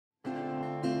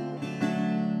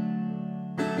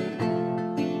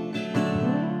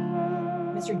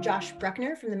Mr. Josh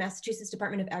Bruckner from the Massachusetts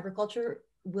Department of Agriculture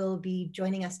will be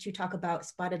joining us to talk about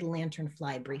spotted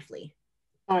lanternfly briefly.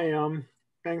 Hi,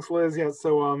 thanks, Liz. Yeah,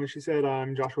 so as she said,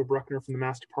 I'm Joshua Bruckner from the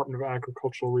Mass Department of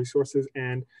Agricultural Resources,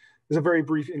 and there's a very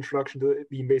brief introduction to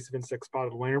the invasive insect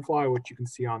spotted lanternfly, which you can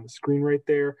see on the screen right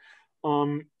there.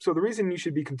 So the reason you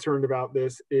should be concerned about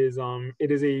this is it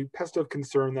is a pest of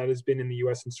concern that has been in the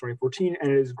U.S. since 2014,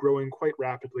 and it is growing quite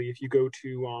rapidly. If you go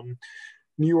to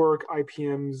New York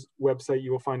IPM's website,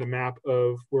 you will find a map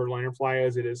of where lanternfly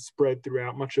is. It is spread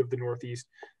throughout much of the Northeast,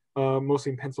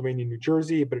 mostly in Pennsylvania and New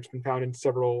Jersey, but it's been found in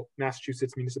several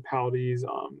Massachusetts municipalities,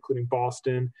 including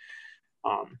Boston.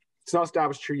 It's not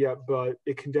established here yet, but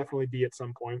it can definitely be at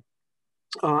some point.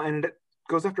 And it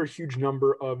goes after a huge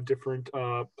number of different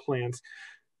plants.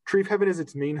 Tree of Heaven is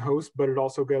its main host, but it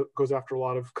also goes after a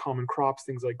lot of common crops,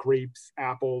 things like grapes,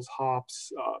 apples,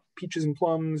 hops, peaches and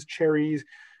plums, cherries,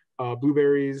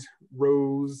 blueberries,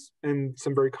 rose, and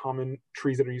some very common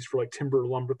trees that are used for like timber,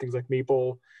 lumber, things like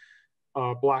maple,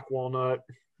 black walnut,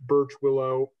 birch,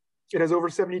 willow. It has over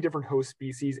 70 different host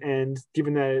species, and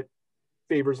given that it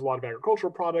favors a lot of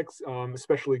agricultural products,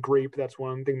 especially grape, that's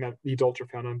one thing that the adults are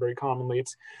found on very commonly.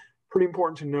 It's pretty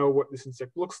important to know what this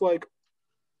insect looks like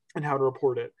and how to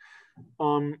report it.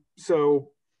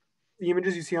 So the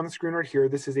images you see on the screen right here,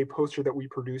 this is a poster that we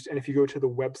produced. And if you go to the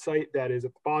website that is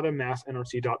at the bottom,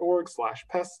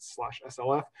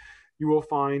 massnrc.org/pests/SLF, you will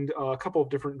find a couple of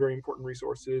different very important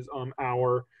resources.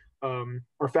 Our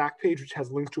fact page, which has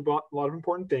links to a lot of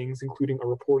important things, including a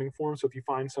reporting form. So if you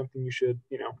find something, you should,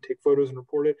 take photos and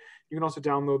report it. You can also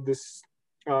download this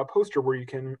poster where you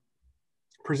can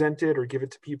present it or give it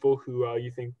to people who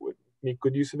you think would make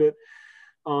good use of it.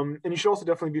 And you should also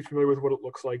definitely be familiar with what it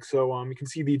looks like. So you can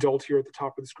see the adult here at the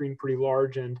top of the screen pretty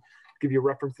large, and give you a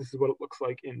reference, this is what it looks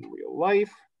like in real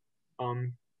life.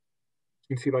 You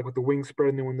can see like with the wings spread,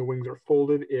 and then when the wings are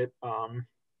folded, it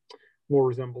more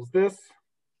resembles this.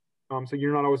 So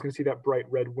you're not always going to see that bright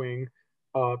red wing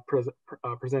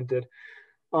presented.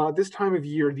 This time of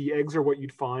year, the eggs are what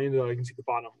you'd find. You can see the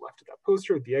bottom left of that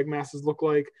poster, what the egg masses look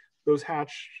like. Those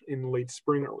hatch in late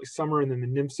spring, early summer, and then the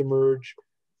nymphs emerge.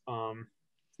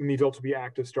 And the adults will be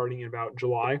active starting in about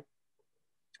July.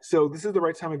 So this is the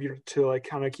right time of year to like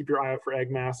kind of keep your eye out for egg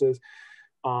masses.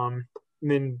 And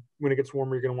then when it gets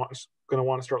warmer, you're going to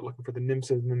want to start looking for the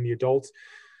nymphs and then the adults.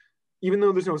 Even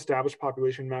though there's no established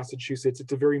population in Massachusetts,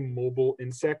 it's a very mobile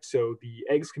insect. So the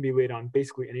eggs can be laid on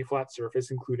basically any flat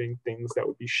surface, including things that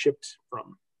would be shipped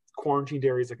from quarantined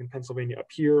areas like in Pennsylvania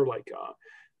up here, like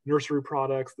nursery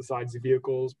products, the sides of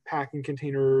vehicles, packing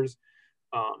containers,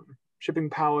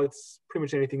 shipping pallets, pretty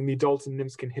much anything. The adults and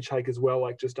nymphs can hitchhike as well,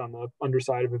 like just on the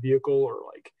underside of a vehicle, or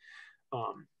like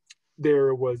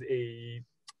there was a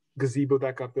gazebo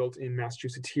that got built in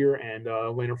Massachusetts here, and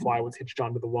lanternfly was hitched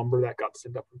onto the lumber that got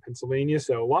sent up from Pennsylvania.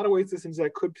 So a lot of ways this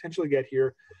insect could potentially get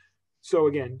here. So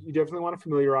again, you definitely want to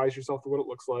familiarize yourself with what it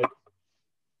looks like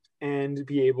and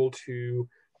be able to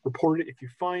report it if you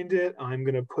find it. I'm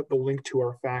going to put the link to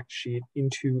our fact sheet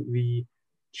into the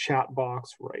chat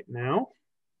box right now.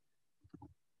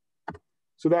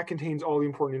 So that contains all the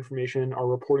important information. Our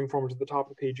reporting form is at the top of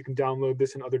the page. You can download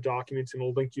this and other documents, and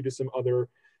it'll link you to some other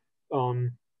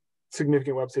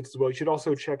significant websites as well. You should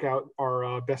also check out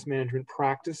our best management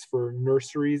practice for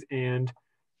nurseries and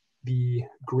the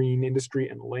green industry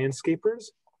and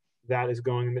landscapers. That is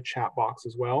going in the chat box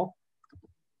as well.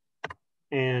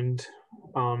 And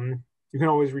you can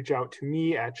always reach out to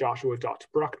me at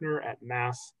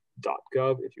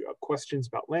joshua.bruckner@mass.gov if you have questions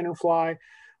about lanternfly.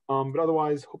 But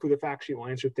otherwise, hopefully the fact sheet will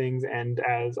answer things. And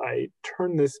as I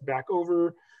turn this back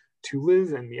over to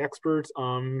Liz and the experts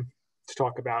to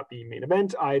talk about the main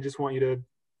event, I just want you to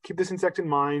keep this insect in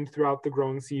mind throughout the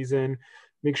growing season.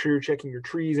 Make sure you're checking your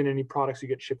trees and any products you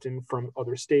get shipped in from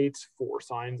other states for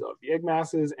signs of the egg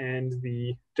masses and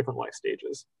the different life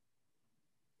stages.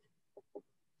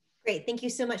 Great. Thank you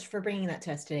so much for bringing that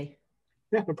to us today.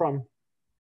 Yeah, no problem.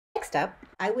 Next up,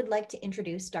 I would like to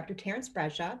introduce Dr. Terence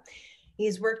Bradshaw.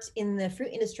 He's worked in the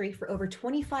fruit industry for over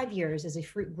 25 years as a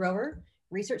fruit grower,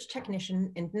 research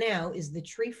technician, and now is the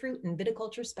tree fruit and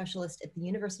viticulture specialist at the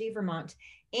University of Vermont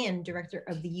and director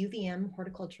of the UVM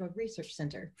Horticultural Research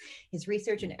Center. His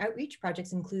research and outreach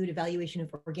projects include evaluation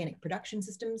of organic production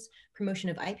systems, promotion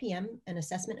of IPM, and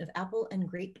assessment of apple and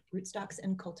grape rootstocks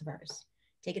and cultivars.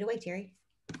 Take it away, Terry.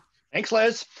 Thanks,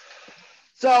 Liz.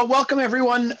 So welcome,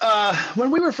 everyone.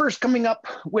 When we were first coming up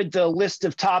with the list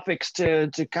of topics to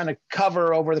kind of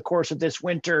cover over the course of this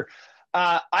winter,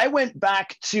 I went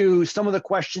back to some of the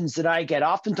questions that I get.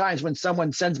 Oftentimes when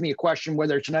someone sends me a question,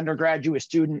 whether it's an undergraduate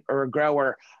student or a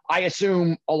grower, I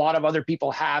assume a lot of other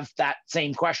people have that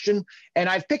same question. And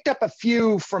I've picked up a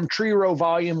few from tree row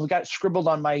volume. We've got scribbled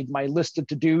on my list of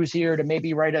to-dos here to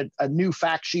maybe write a new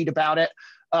fact sheet about it.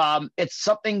 It's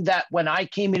something that when I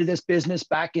came into this business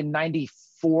back in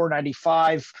 94,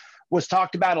 95, was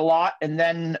talked about a lot and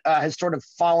then has sort of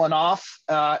fallen off.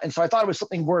 And so I thought it was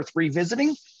something worth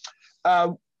revisiting.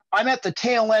 I'm at the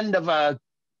tail end of a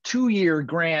 2-year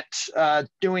grant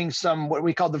doing some what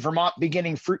we call the Vermont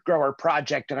Beginning Fruit Grower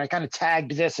Project. And I kind of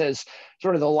tagged this as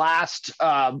sort of the last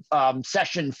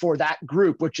session for that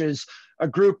group, which is a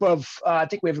group of, I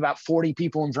think we have about 40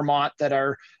 people in Vermont that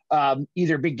are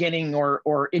either beginning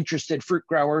or interested fruit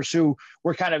growers who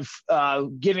were kind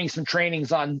of giving some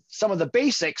trainings on some of the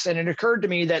basics. And it occurred to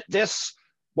me that this,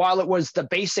 while it was the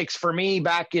basics for me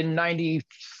back in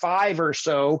 95 or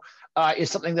so,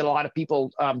 is something that a lot of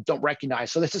people don't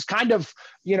recognize. So this is kind of,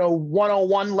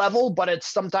 101 level, but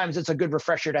sometimes it's a good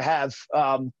refresher to have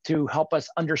to help us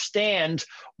understand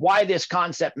why this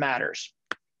concept matters.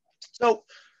 So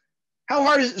how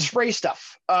hard is it to spray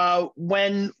stuff?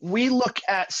 When we look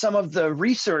at some of the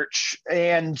research,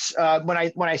 and when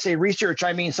I say research,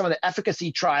 I mean some of the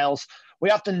efficacy trials, we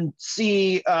often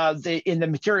see in the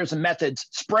materials and methods,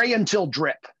 spray until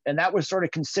drip. And that was sort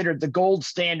of considered the gold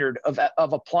standard of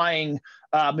applying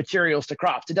materials to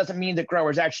crops. It doesn't mean that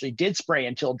growers actually did spray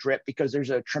until drip, because there's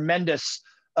a tremendous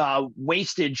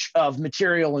wastage of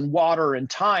material and water and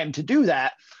time to do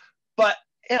that. But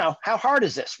how hard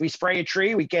is this? We spray a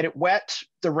tree, we get it wet.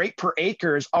 The rate per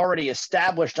acre is already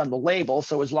established on the label.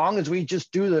 So as long as we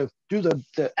just do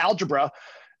the algebra,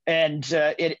 and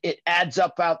it adds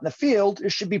up out in the field,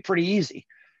 it should be pretty easy,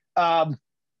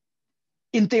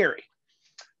 in theory.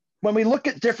 When we look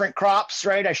at different crops,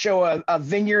 right, I show a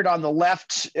vineyard on the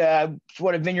left,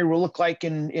 what a vineyard will look like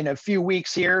in a few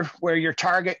weeks here, where your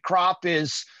target crop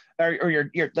is, or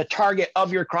the target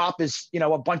of your crop is,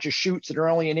 a bunch of shoots that are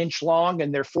only 1 inch long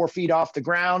and they're 4 feet off the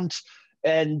ground.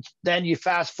 And then you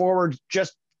fast forward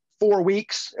just 4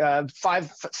 weeks,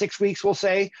 5-6 weeks, we'll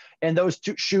say, and those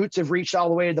 2 shoots have reached all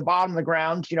the way to the bottom of the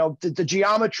ground. The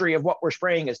geometry of what we're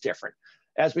spraying is different.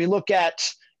 As we look at,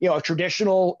 a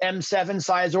traditional M7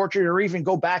 size orchard, or even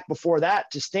go back before that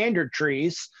to standard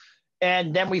trees,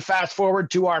 and then we fast forward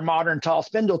to our modern tall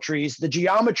spindle trees, the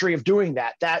geometry of doing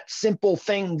that simple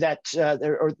thing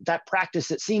or that practice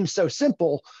that seems so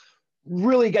simple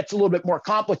really gets a little bit more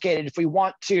complicated if we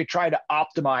want to try to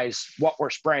optimize what we're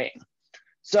spraying.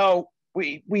 So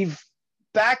we've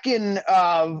back in,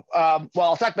 well,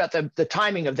 I'll talk about the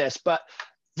timing of this, but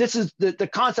this is the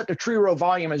concept of tree row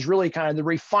volume is really kind of the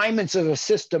refinements of a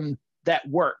system that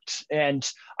worked. And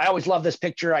I always love this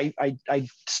picture. I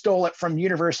stole it from the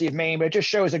University of Maine, but it just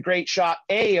shows a great shot,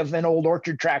 of an old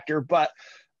orchard tractor, but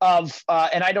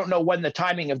and I don't know when the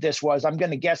timing of this was, I'm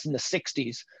going to guess in the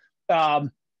 60s,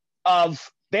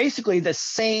 of basically the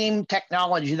same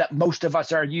technology that most of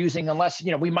us are using, unless,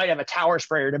 we might have a tower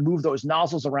sprayer to move those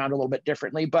nozzles around a little bit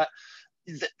differently, but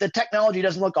the technology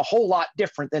doesn't look a whole lot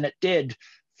different than it did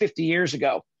 50 years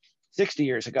ago, 60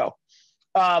 years ago.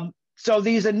 So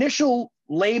these initial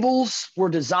labels were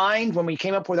designed when we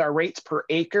came up with our rates per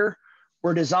acre,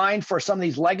 were designed for some of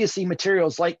these legacy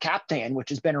materials like Captan, which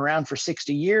has been around for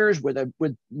 60 years with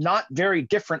not very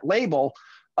different label.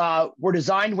 Were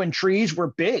designed when trees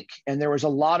were big and there was a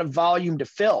lot of volume to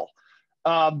fill.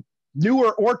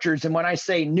 Newer orchards, and when I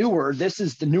say newer, this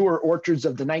is the newer orchards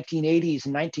of the 1980s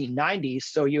and 1990s.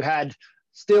 So you had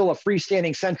still a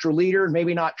freestanding central leader,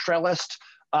 maybe not trellised,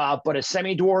 but a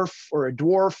semi-dwarf or a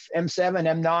dwarf, M7,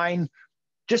 M9,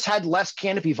 just had less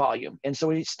canopy volume. And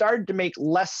so it started to make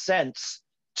less sense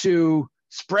to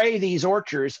spray these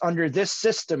orchards under this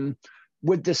system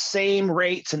with the same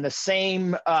rates and the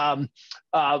same math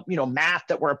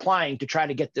that we're applying to try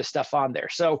to get this stuff on there.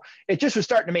 So it just was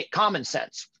starting to make common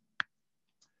sense.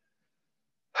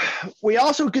 We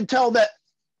also could tell that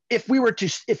if we're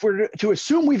to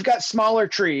assume we've got smaller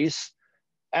trees,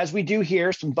 as we do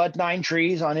here, some bud 9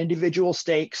 trees on individual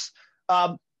stakes,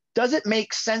 does it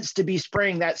make sense to be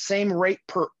spraying that same rate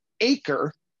per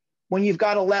acre when you've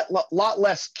got a lot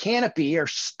less canopy or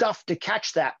stuff to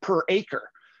catch that per acre?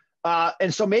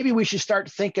 And so maybe we should start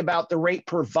to think about the rate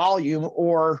per volume,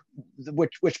 or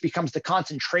which becomes the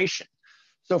concentration.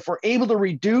 So if we're able to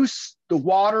reduce the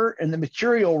water and the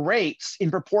material rates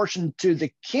in proportion to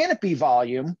the canopy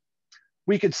volume,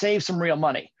 we could save some real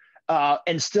money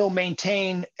and still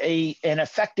maintain an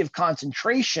effective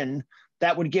concentration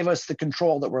that would give us the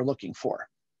control that we're looking for.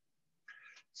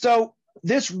 So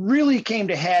this really came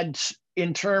to head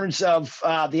in terms of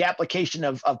the application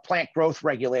of plant growth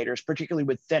regulators, particularly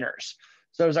with thinners.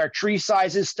 So as our tree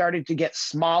sizes started to get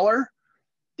smaller,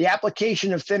 the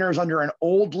application of thinners under an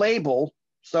old label,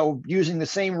 so using the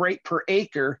same rate per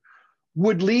acre,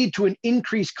 would lead to an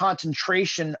increased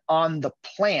concentration on the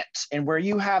plant. And where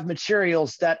you have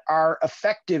materials that are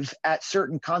effective at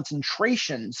certain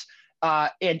concentrations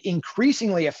and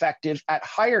increasingly effective at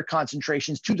higher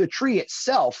concentrations to the tree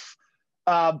itself,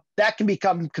 that can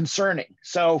become concerning.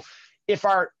 So if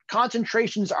our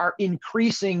concentrations are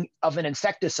increasing of an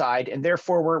insecticide, and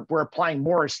therefore we're applying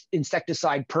more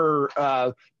insecticide per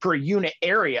unit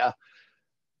area,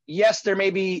 yes, there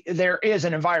is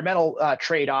an environmental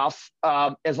trade-off.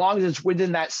 As long as it's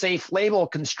within that safe label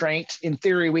constraint, in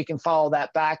theory, we can follow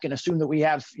that back and assume that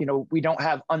we don't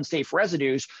have unsafe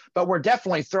residues, but we're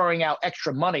definitely throwing out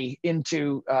extra money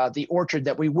into the orchard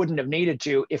that we wouldn't have needed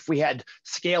to if we had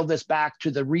scaled this back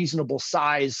to the reasonable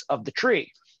size of the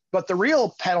tree. But the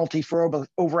real penalty for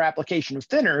over-application of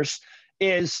thinners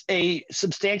is a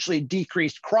substantially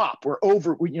decreased crop.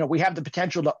 We have the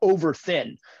potential to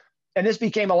over-thin. And this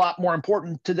became a lot more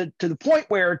important to the point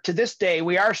where, to this day,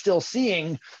 we are still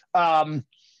seeing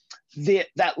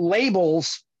that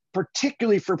labels,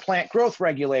 particularly for plant growth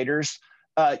regulators,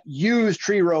 use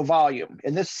tree row volume.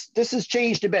 And this has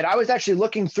changed a bit. I was actually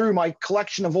looking through my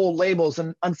collection of old labels,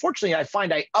 and unfortunately, I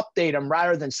find I update them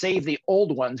rather than save the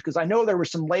old ones, because I know there were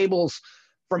some labels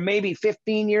from maybe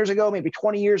 15 years ago, maybe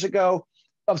 20 years ago,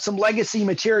 of some legacy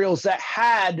materials that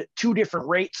had two different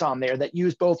rates on there that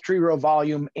use both tree row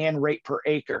volume and rate per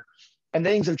acre. And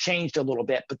things have changed a little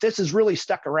bit, but this has really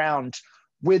stuck around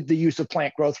with the use of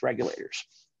plant growth regulators.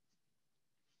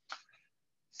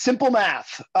 Simple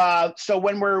math. So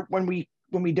when we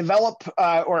develop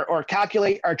or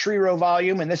calculate our tree row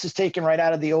volume, and this is taken right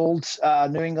out of the old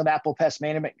New England Apple Pest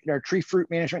Management or Tree Fruit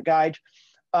Management Guide,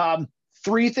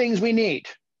 three things we need.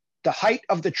 The height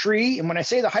of the tree, and when I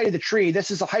say the height of the tree, this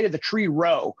is the height of the tree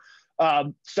row.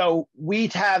 So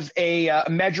we'd have a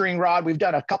measuring rod. We've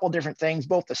done a couple different things,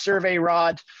 both the survey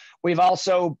rod. We've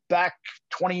also, back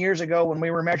 20 years ago when we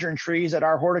were measuring trees at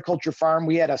our horticulture farm,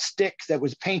 we had a stick that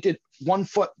was painted 1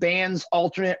 foot bands,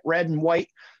 alternate red and white.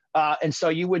 And so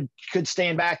you could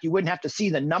stand back. You wouldn't have to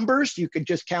see the numbers. You could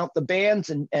just count the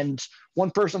bands, and one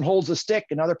person holds the stick,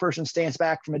 another person stands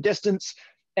back from a distance.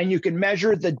 And you can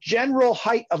measure the general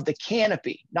height of the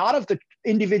canopy, not of the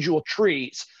individual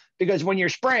trees, because when you're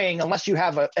spraying, unless you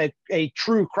have a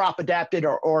true crop adapted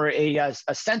or a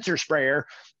sensor sprayer,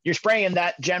 you're spraying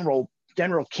that general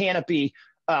canopy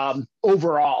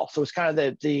overall. So it's kind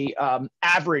of the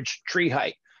average tree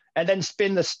height. And then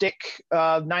spin the stick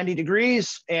 90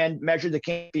 degrees and measure the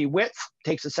canopy width.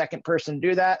 Takes a second person to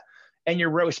do that, and your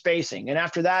row spacing. And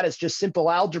after that, it's just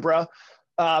simple algebra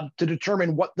to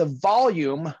determine what the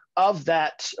volume of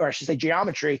that, or I should say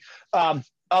geometry,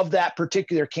 of that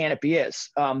particular canopy is.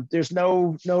 There's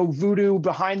no voodoo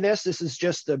behind this. This is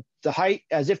just the height,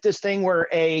 as if this thing were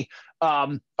a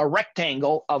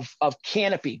rectangle of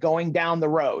canopy going down the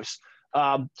rows.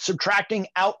 Subtracting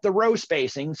out the row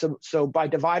spacing. So by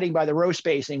dividing by the row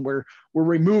spacing, we're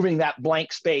removing that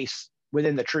blank space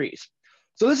within the trees.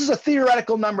 So this is a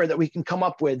theoretical number that we can come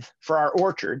up with for our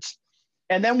orchards.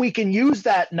 And then we can use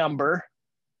that number,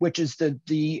 which is the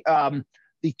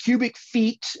cubic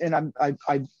feet. And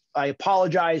I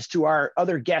apologize to our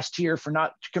other guest here for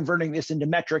not converting this into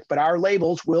metric, but our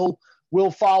labels will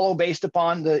follow based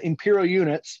upon the imperial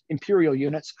units.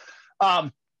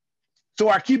 So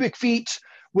our cubic feet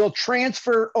will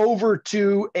transfer over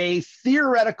to a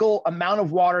theoretical amount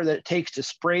of water that it takes to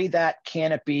spray that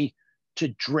canopy to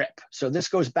drip. So this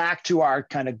goes back to our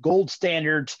kind of gold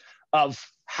standards of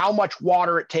how much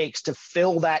water it takes to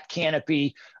fill that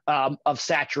canopy of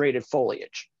saturated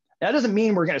foliage. Now, that doesn't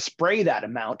mean we're going to spray that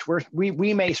amount.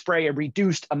 We may spray a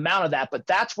reduced amount of that, but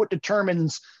that's what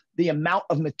determines the amount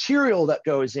of material that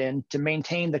goes in to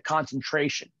maintain the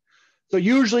concentration. So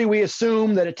usually we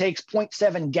assume that it takes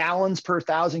 0.7 gallons per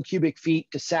 1,000 cubic feet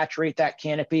to saturate that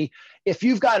canopy. If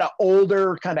you've got an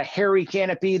older kind of hairy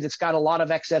canopy that's got a lot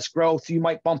of excess growth, you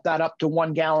might bump that up to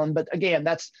 1 gallon. But again,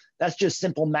 that's just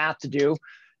simple math to do.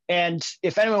 And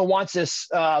if anyone wants this,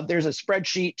 there's a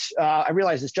spreadsheet. I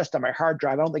realize it's just on my hard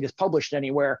drive. I don't think it's published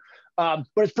anywhere, but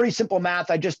it's pretty simple math.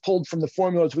 I just pulled from the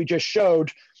formulas we just showed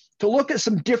to look at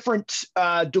some different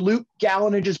dilute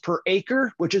gallonages per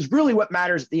acre, which is really what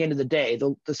matters at the end of the day.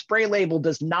 The spray label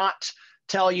does not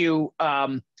tell you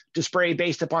to spray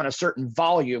based upon a certain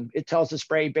volume. It tells to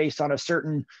spray based on a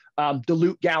certain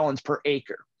dilute gallons per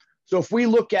acre. So if we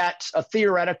look at a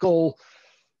theoretical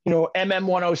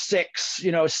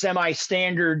MM106,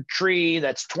 semi-standard tree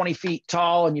that's 20 feet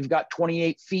tall, and you've got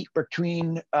 28 feet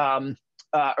between, and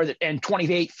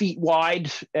 28 feet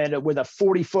wide, and with a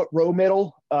 40-foot row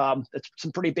middle. That's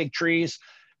some pretty big trees.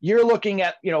 You're looking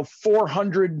at,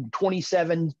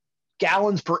 427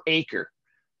 gallons per acre.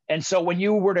 And so when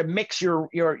you were to mix your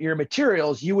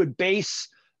materials, you would base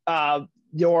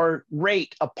your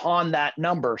rate upon that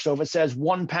number. So if it says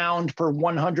 1 pound per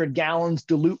 100 gallons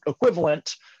dilute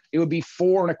equivalent, it would be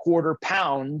 4.25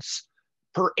 pounds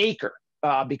per acre,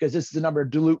 because this is the number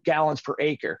of dilute gallons per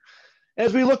acre.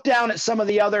 As we look down at some of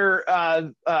the other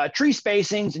tree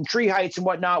spacings and tree heights and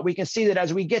whatnot, we can see that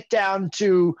as we get down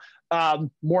to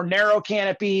more narrow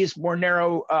canopies, more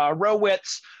narrow row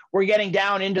widths, we're getting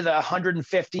down into the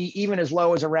 150, even as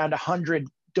low as around 100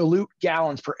 dilute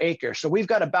gallons per acre. So we've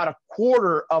got about a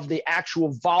quarter of the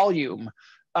actual volume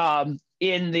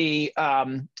in the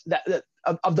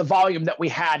of the volume that we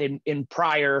had in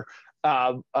prior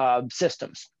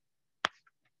systems.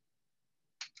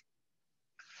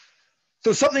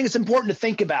 So something that's important to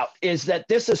think about is that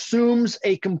this assumes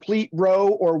a complete row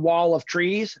or wall of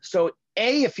trees. So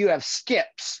if you have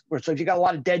skips, so if you got a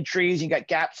lot of dead trees, you got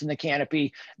gaps in the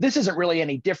canopy, this isn't really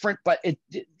any different, but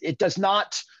it does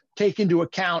not take into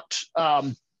account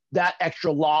that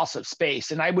extra loss of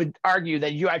space. And I would argue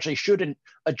that you actually shouldn't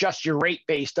adjust your rate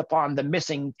based upon the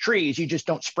missing trees. You just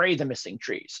don't spray the missing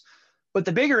trees. But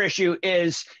the bigger issue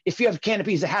is if you have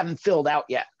canopies that haven't filled out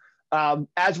yet.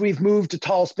 As we've moved to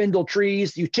tall spindle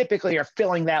trees, you typically are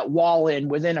filling that wall in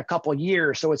within a couple of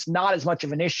years. So it's not as much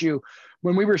of an issue.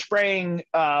 When we were spraying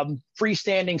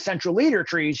freestanding central leader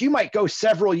trees, you might go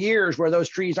several years where those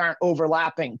trees aren't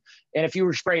overlapping. And if you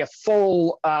were to spray a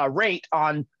full rate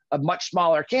on a much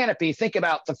smaller canopy, think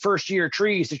about the first year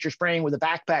trees that you're spraying with a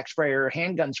backpack sprayer or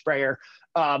handgun sprayer.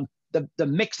 The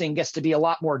mixing gets to be a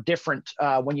lot more different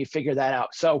when you figure that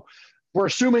out. So we're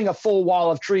assuming a full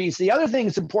wall of trees. The other thing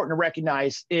that's important to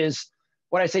recognize is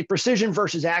when I say precision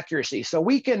versus accuracy. So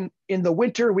we can, in the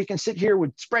winter, we can sit here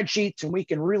with spreadsheets and we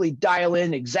can really dial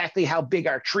in exactly how big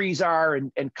our trees are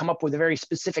and come up with a very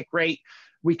specific rate.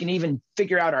 We can even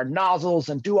figure out our nozzles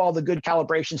and do all the good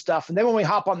calibration stuff. And then when we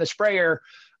hop on the sprayer,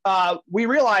 we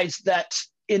realize that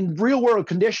in real world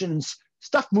conditions,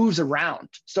 stuff moves around.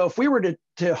 So if we were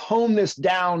to hone this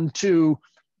down to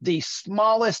the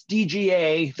smallest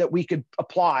DGA that we could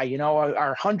apply, our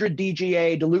 100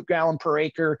 DGA dilute gallon per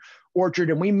acre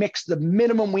orchard, and we mix the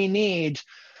minimum we need,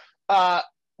 we're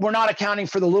not accounting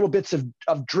for the little bits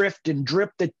of drift and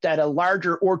drip that a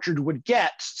larger orchard would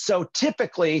get. So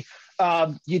typically,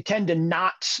 you tend to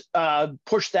not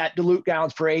push that dilute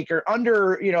gallons per acre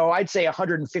under, I'd say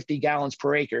 150 gallons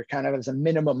per acre, kind of as a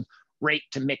minimum rate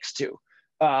to mix to.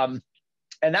 And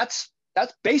that's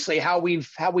basically how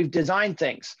we've designed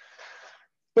things.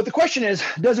 But the question is,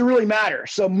 does it really matter?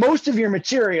 So most of your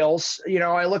materials,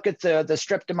 I look at the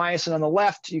streptomycin on the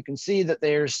left, you can see that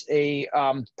there's a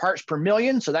parts per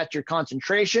million. So that's your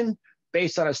concentration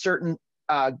based on a certain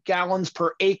gallons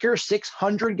per acre,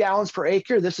 600 gallons per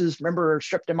acre. Remember,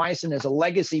 streptomycin is a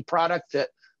legacy product that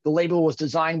the label was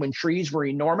designed when trees were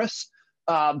enormous.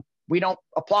 We don't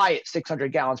apply it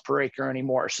 600 gallons per acre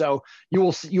anymore. So you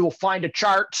will find a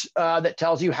chart that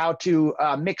tells you how to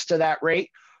mix to that rate,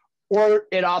 or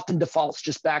it often defaults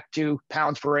just back to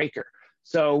pounds per acre.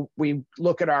 So we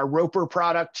look at our Roper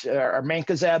product, our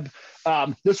Mancozeb.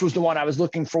 This was the one I was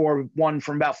looking for, one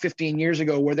from about 15 years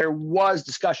ago, where there was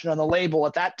discussion on the label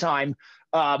at that time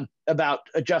about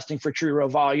adjusting for tree row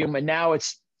volume, and now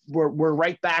we're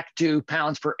right back to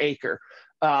pounds per acre.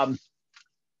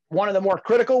 One of the more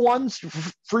critical ones,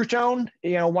 frutone,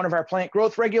 one of our plant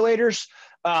growth regulators.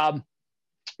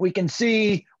 We can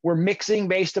see we're mixing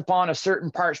based upon a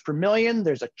certain parts per million.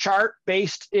 There's a chart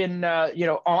based in,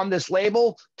 on this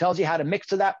label, tells you how to mix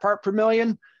to that part per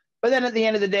million. But then at the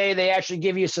end of the day, they actually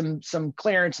give you some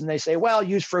clearance and they say, well,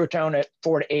 use frutone at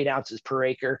 4 to 8 ounces per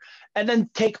acre, and then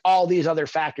take all these other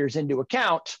factors into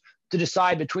account to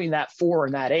decide between that 4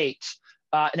 and that 8.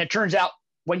 And it turns out,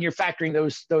 when you're factoring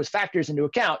those factors into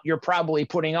account, you're probably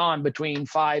putting on between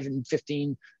 5 and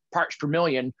 15 parts per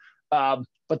million.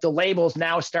 But the labels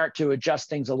now start to adjust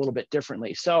things a little bit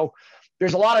differently. So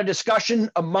there's a lot of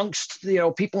discussion amongst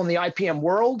people in the IPM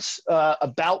worlds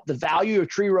about the value of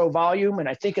tree row volume, and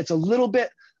I think it's a little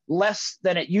bit less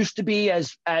than it used to be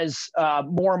as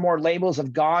more and more labels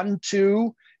have gone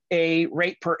to a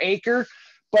rate per acre.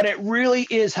 But it really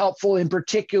is helpful, in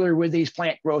particular with these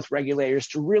plant growth regulators,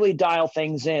 to really dial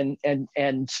things in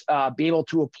and be able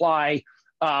to apply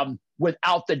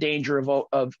without the danger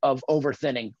of over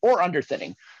thinning or under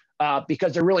thinning.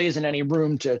 because there really isn't any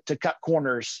room to cut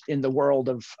corners in the world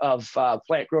of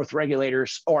plant growth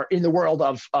regulators or in the world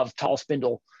of tall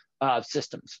spindle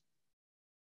systems.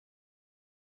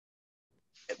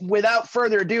 Without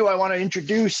further ado, I want to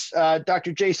introduce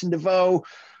Dr. Jason Deveau,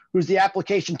 who's the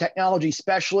Application Technology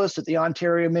Specialist at the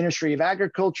Ontario Ministry of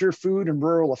Agriculture, Food and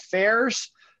Rural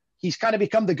Affairs. He's kind of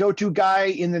become the go-to guy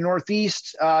in the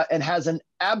Northeast and has an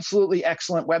absolutely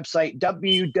excellent website,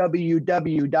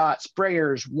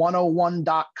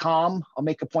 www.sprayers101.com. I'll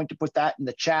make a point to put that in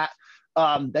the chat.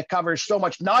 That covers so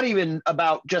much, not even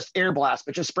about just air blast,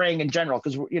 but just spraying in general,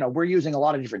 because we're using a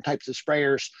lot of different types of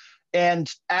sprayers.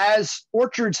 And as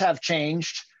orchards have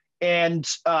changed, and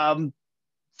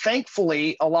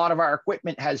thankfully, a lot of our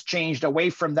equipment has changed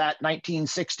away from that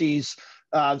 1960s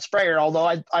sprayer,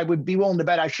 although I would be willing to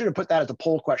bet I should have put that as a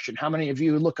poll question. How many of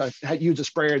you use a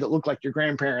sprayer that look like your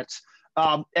grandparents?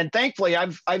 And thankfully,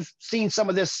 I've seen some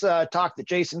of this talk that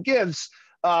Jason gives.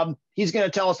 He's going to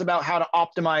tell us about how to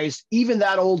optimize even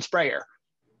that old sprayer.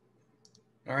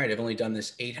 All right, I've only done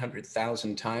this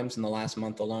 800,000 times in the last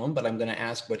month alone, but I'm going to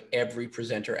ask what every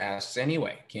presenter asks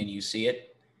anyway. Can you see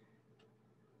it?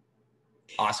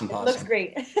 Awesome, It looks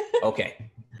great. Okay,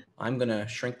 I'm going to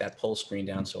shrink that poll screen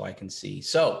down so I can see.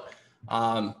 So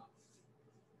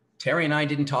Terry and I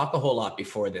didn't talk a whole lot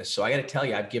before this, so I got to tell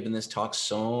you, I've given this talk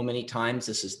so many times.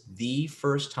 This is the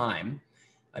first time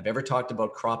I've ever talked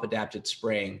about crop adapted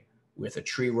spraying with a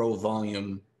tree row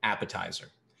volume appetizer.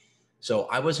 So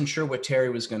I wasn't sure what Terry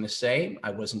was going to say.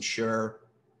 I wasn't sure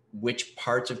which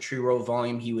parts of tree row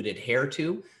volume he would adhere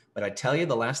to, but I tell you,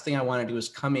 the last thing I want to do is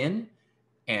come in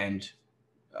and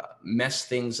mess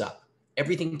things up.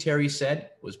 Everything Terry said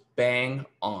was bang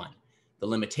on. The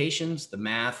limitations, the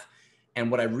math, and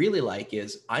what I really like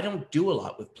is I don't do a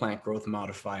lot with plant growth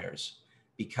modifiers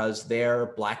because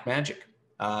they're black magic.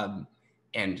 And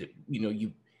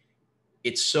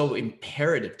it's so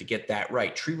imperative to get that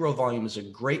right. Tree row volume is a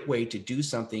great way to do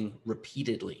something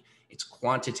repeatedly. It's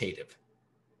quantitative.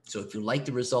 So if you like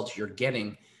the results you're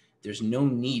getting, there's no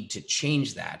need to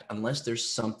change that unless there's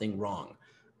something wrong.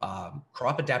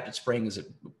 Crop adapted spraying is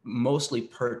mostly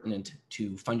pertinent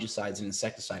to fungicides and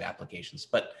insecticide applications,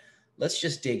 but let's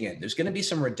just dig in. There's going to be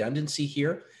some redundancy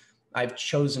here. I've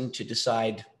chosen to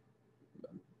decide,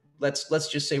 let's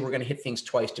just say we're going to hit things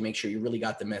twice to make sure you really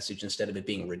got the message instead of it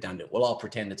being redundant. We'll all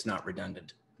pretend it's not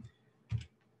redundant.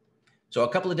 So a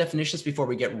couple of definitions before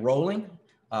we get rolling.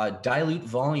 Dilute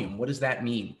volume, what does that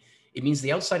mean? It means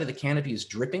the outside of the canopy is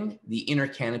dripping, the inner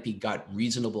canopy got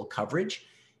reasonable coverage,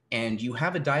 and you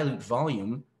have a dilute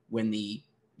volume when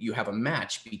you have a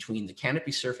match between the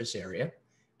canopy surface area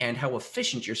and how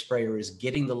efficient your sprayer is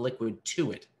getting the liquid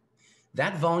to it.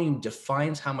 That volume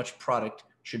defines how much product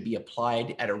should be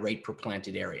applied at a rate per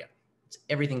planted area. It's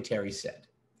everything Terry said.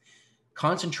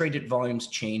 Concentrated volumes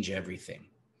change everything.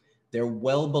 They're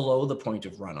well below the point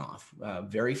of runoff.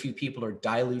 Very few people are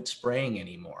dilute spraying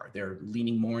anymore. They're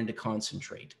leaning more into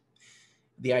concentrate.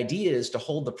 The idea is to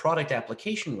hold the product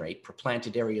application rate per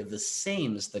planted area the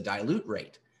same as the dilute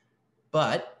rate.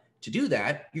 But to do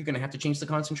that, you're going to have to change the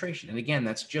concentration. And again,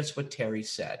 that's just what Terry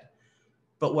said.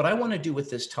 But what I want to do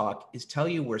with this talk is tell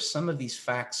you where some of these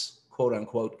facts, quote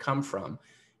unquote, come from.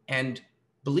 And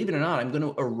believe it or not, I'm going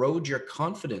to erode your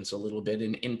confidence a little bit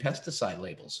in pesticide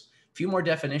labels. A few more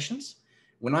definitions.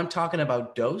 When I'm talking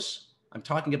about dose, I'm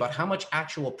talking about how much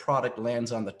actual product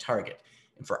lands on the target.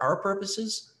 And for our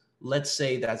purposes, let's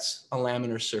say that's a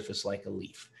laminar surface like a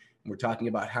leaf. And we're talking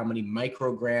about how many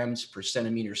micrograms per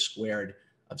centimeter squared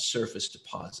of surface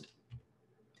deposit.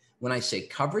 When I say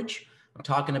coverage, I'm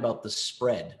talking about the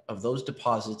spread of those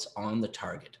deposits on the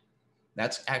target.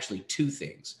 That's actually two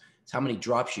things. It's how many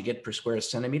drops you get per square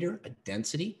centimeter, a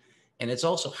density, and it's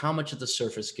also how much of the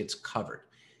surface gets covered.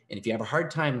 And if you have a hard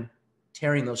time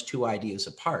tearing those two ideas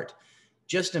apart,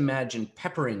 just imagine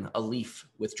peppering a leaf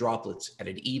with droplets at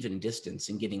an even distance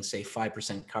and getting, say,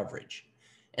 5% coverage,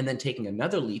 and then taking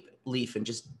another leaf and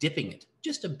just dipping it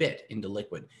just a bit into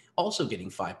liquid, also getting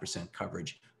 5%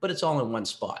 coverage, but it's all in one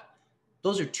spot.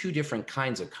 Those are two different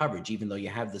kinds of coverage, even though you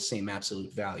have the same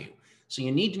absolute value. So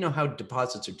you need to know how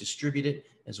deposits are distributed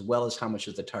as well as how much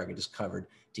of the target is covered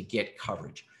to get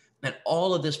coverage. And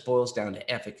all of this boils down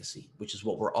to efficacy, which is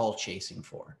what we're all chasing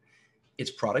for. It's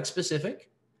product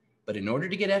specific, but in order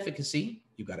to get efficacy,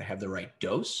 you've got to have the right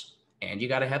dose and you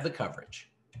got to have the coverage.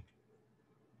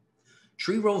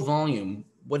 Tree row volume,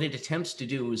 what it attempts to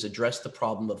do is address the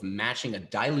problem of matching a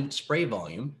dilute spray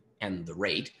volume and the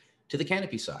rate to the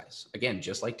canopy size. Again,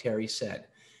 just like Terry said.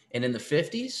 And in the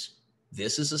 50s,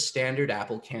 this is a standard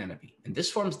apple canopy. And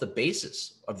this forms the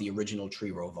basis of the original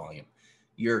tree row volume.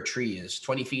 Your tree is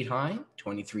 20 feet high,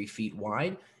 23 feet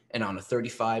wide, and on a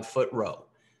 35-foot row.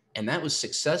 And that was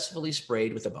successfully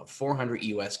sprayed with about 400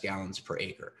 US gallons per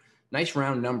acre. Nice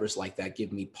round numbers like that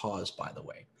give me pause, by the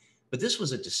way. But this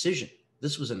was a decision.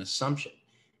 This was an assumption.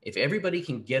 If everybody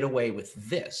can get away with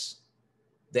this,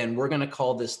 then we're going to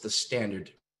call this the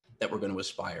standard that we're going to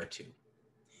aspire to.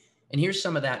 And here's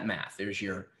some of that math. There's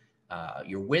your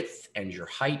width and your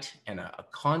height and a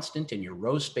constant in your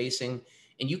row spacing.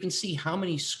 And you can see how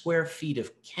many square feet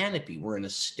of canopy were in a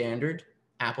standard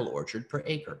apple orchard per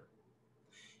acre.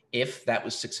 If that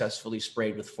was successfully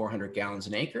sprayed with 400 gallons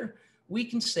an acre, we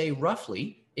can say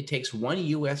roughly it takes 1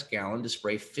 US gallon to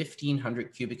spray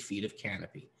 1,500 cubic feet of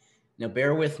canopy. Now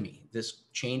bear with me, this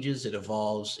changes, it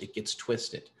evolves, it gets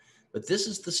twisted. But this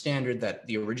is the standard that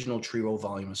the original tree row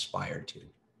volume aspired to.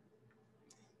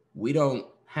 We don't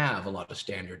have a lot of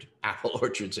standard apple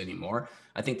orchards anymore.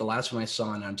 I think the last one I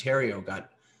saw in Ontario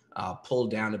got pulled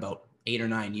down about 8 or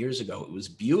 9 years ago. It was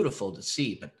beautiful to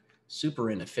see, but super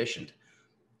inefficient.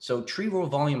 So tree row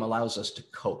volume allows us to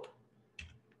cope.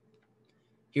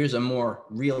 Here's a more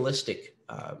realistic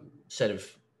set of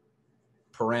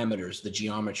parameters, the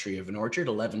geometry of an orchard,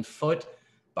 11 foot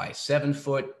by 7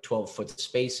 foot, 12-foot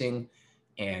spacing.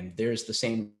 And there's the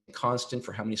same constant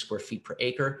for how many square feet per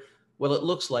acre. Well, it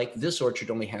looks like this orchard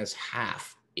only has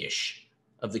half-ish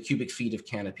of the cubic feet of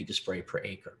canopy to spray per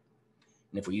acre.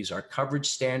 And if we use our coverage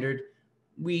standard,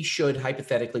 we should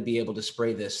hypothetically be able to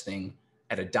spray this thing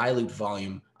at a dilute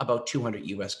volume about 200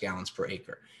 US gallons per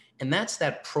acre. And that's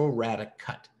that pro rata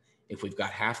cut. If we've got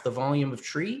half the volume of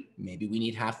tree, maybe we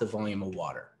need half the volume of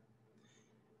water.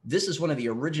 This is one of the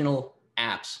original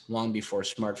apps long before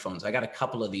smartphones. I got a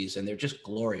couple of these and they're just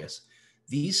glorious.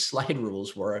 These slide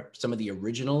rules were some of the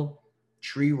original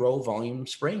tree row volume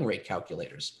spraying rate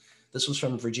calculators. This was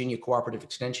from Virginia Cooperative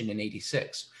Extension in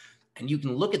 '86. And you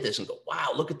can look at this and go, wow,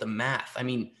 look at the math. I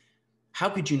mean, how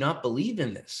could you not believe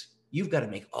in this? You've got to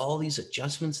make all these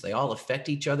adjustments. They all affect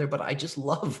each other, but I just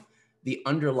love the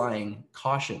underlying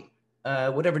caution.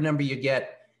 Whatever number you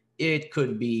get, it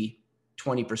could be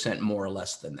 20% more or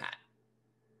less than that.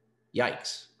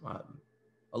 Yikes.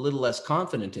 A little less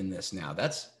confident in this now.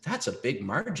 That's a big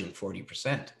margin,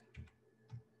 40%.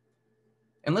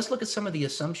 And let's look at some of the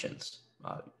assumptions.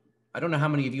 I don't know how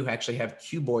many of you actually have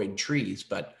cuboid trees,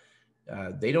 but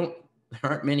there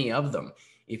aren't many of them.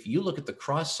 If you look at the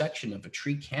cross section of a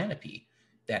tree canopy,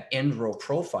 that end row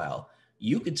profile,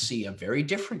 you could see a very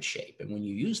different shape. And when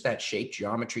you use that shape,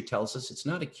 geometry tells us it's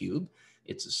not a cube,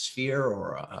 it's a sphere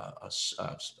or a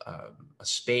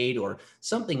spade or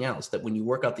something else that when you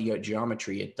work out the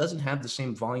geometry, it doesn't have the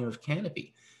same volume of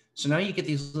canopy. So now you get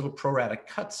these little pro rata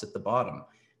cuts at the bottom.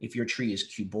 If your tree is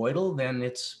cuboidal, then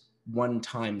it's 1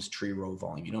 times tree row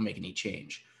volume. You don't make any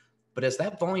change. But as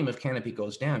that volume of canopy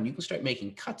goes down, you can start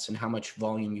making cuts in how much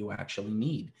volume you actually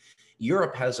need.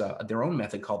 Europe has their own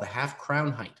method called the half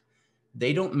crown height.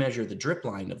 They don't measure the drip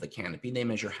line of the canopy. They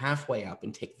measure halfway up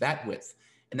and take that width.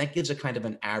 And that gives a kind of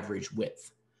an average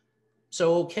width.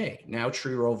 So, okay, now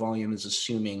tree row volume is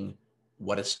assuming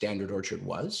what a standard orchard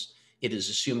was. It is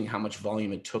assuming how much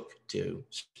volume it took to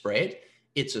spray it.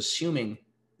 It's assuming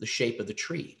the shape of the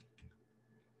tree.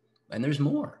 And there's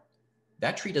more.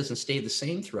 That tree doesn't stay the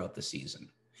same throughout the season.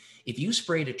 If you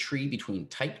sprayed a tree between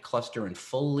tight cluster and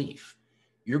full leaf,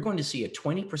 you're going to see a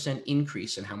 20%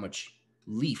 increase in how much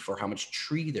leaf or how much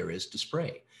tree there is to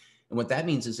spray. And what that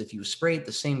means is if you spray at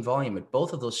the same volume at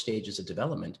both of those stages of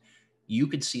development, you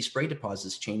could see spray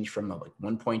deposits change from like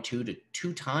 1.2 to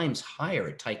 2 times higher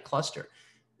at tight cluster.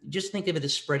 Just think of it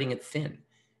as spreading it thin.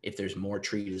 If there's more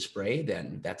tree to spray,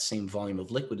 then that same volume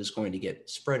of liquid is going to get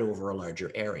spread over a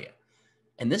larger area.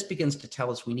 And this begins to tell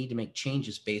us we need to make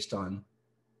changes based on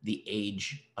the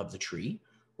age of the tree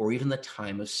or even the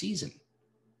time of season.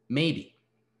 Maybe.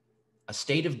 A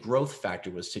state of growth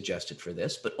factor was suggested for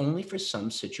this, but only for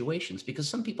some situations, because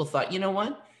some people thought, you know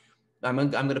what, I'm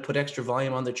going to put extra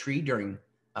volume on the tree during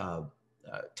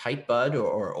tight bud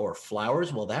or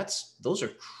flowers. Well, those are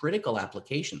critical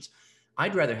applications.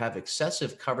 I'd rather have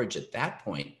excessive coverage at that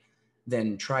point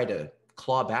than try to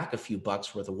claw back a few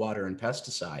bucks worth of water and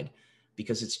pesticide,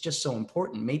 because it's just so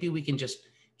important. Maybe we can just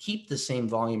keep the same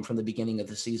volume from the beginning of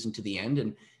the season to the end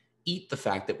and eat the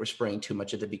fact that we're spraying too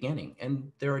much at the beginning.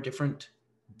 And there are different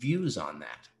views on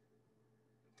that.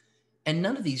 And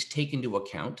none of these take into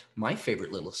account my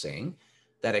favorite little saying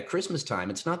that at Christmas time,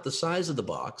 it's not the size of the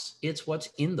box, it's what's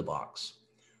in the box.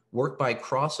 Work by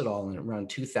Cross et al. In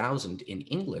around 2000 in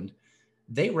England,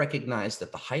 they recognized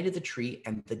that the height of the tree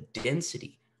and the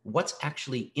density, what's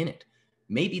actually in it,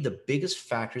 may be the biggest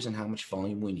factors in how much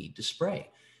volume we need to spray.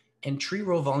 And tree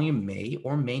row volume may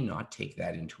or may not take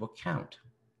that into account.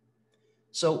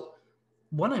 So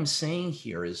what I'm saying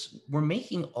here is we're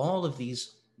making all of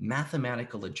these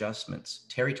mathematical adjustments.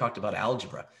 Terry talked about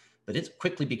algebra, but it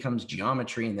quickly becomes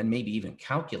geometry and then maybe even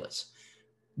calculus.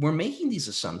 We're making these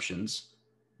assumptions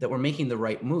that we're making the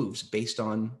right moves based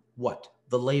on what?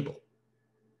 The label.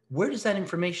 Where does that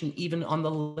information even on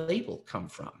the label come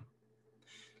from?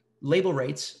 Label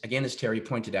rates, again, as Terry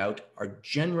pointed out, are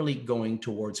generally going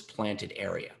towards planted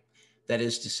area. That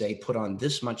is to say, put on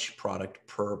this much product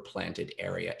per planted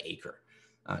area acre.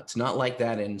 It's not like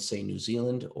that in, say, New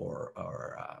Zealand or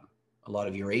a lot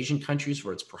of Eurasian countries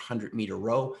where it's per 100-meter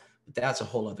row, but that's a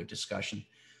whole other discussion.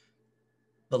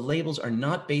 The labels are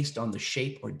not based on the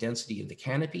shape or density of the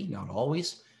canopy, not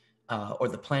always, or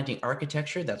the planting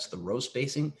architecture, that's the row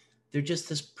spacing. They're just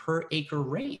this per acre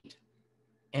rate.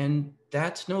 And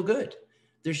that's no good.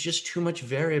 There's just too much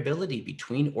variability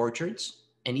between orchards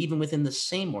and even within the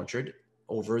same orchard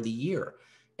over the year.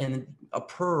 And a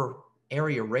per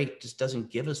area rate just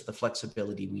doesn't give us the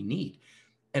flexibility we need.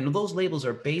 And those labels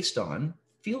are based on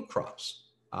field crops.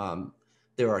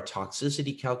 There are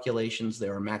toxicity calculations,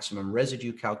 there are maximum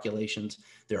residue calculations,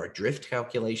 there are drift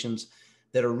calculations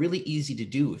that are really easy to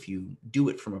do if you do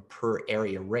it from a per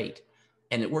area rate.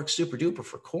 And it works super duper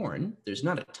for corn. There's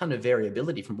not a ton of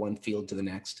variability from one field to the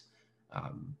next,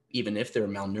 even if they're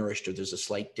malnourished or there's a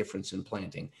slight difference in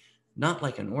planting, not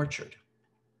like an orchard.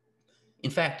 In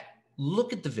fact,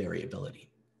 look at the variability.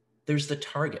 There's the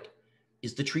target.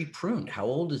 Is the tree pruned? How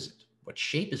old is it? What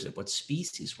shape is it? What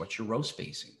species? What's your row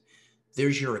spacing?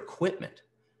 There's your equipment.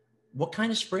 What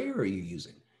kind of sprayer are you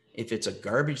using? If it's a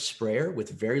garbage sprayer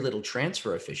with very little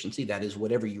transfer efficiency, that is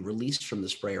whatever you release from the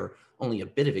sprayer, only a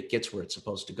bit of it gets where it's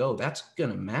supposed to go. That's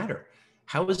going to matter.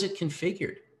 How is it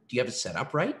configured? Do you have it set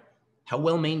up right? How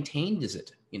well maintained is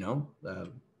it?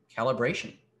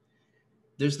 Calibration.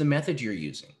 There's the method you're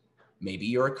using. Maybe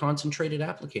you're a concentrated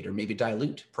applicator, maybe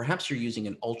dilute. Perhaps you're using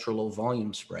an ultra low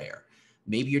volume sprayer.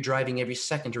 Maybe you're driving every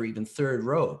second or even third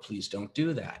row. Please don't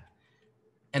do that.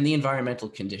 And the environmental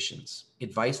conditions.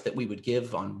 Advice that we would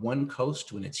give on one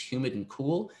coast when it's humid and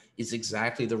cool is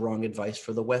exactly the wrong advice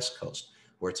for the West Coast,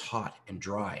 where it's hot and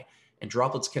dry and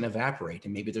droplets can evaporate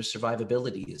and maybe their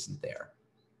survivability isn't there.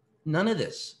 None of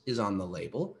this is on the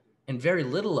label, and very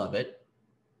little of it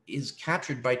is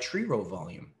captured by tree row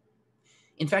volume.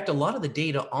 In fact, a lot of the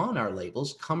data on our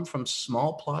labels come from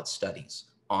small plot studies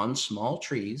on small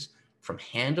trees from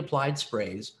hand-applied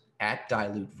sprays at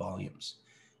dilute volumes.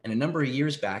 And a number of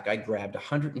years back, I grabbed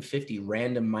 150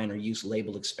 random minor use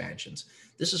label expansions.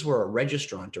 This is where a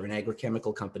registrant or an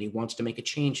agrochemical company wants to make a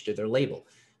change to their label.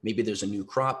 Maybe there's a new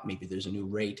crop, maybe there's a new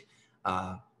rate.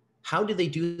 How do they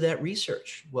do that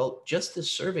research? Well, just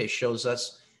this survey shows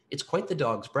us it's quite the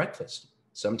dog's breakfast.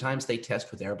 Sometimes they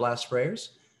test with air blast sprayers,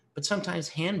 but sometimes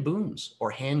hand booms or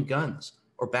hand guns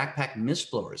or backpack mist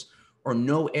blowers or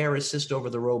no air assist over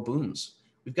the row booms.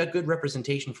 We've got good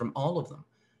representation from all of them.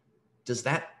 Does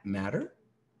that matter?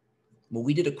 Well,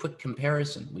 we did a quick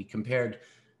comparison. We compared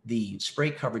the spray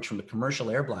coverage from the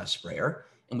commercial air blast sprayer,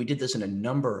 and we did this in a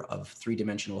number of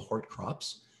three-dimensional hort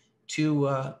crops,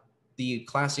 to the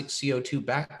classic CO2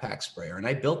 backpack sprayer. And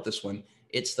I built this one.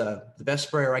 It's the best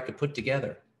sprayer I could put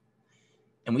together.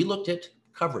 And we looked at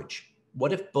coverage.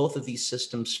 What if both of these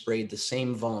systems sprayed the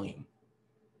same volume?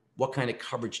 What kind of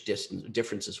coverage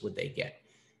differences would they get?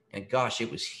 And gosh,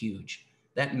 it was huge.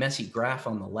 That messy graph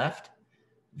on the left,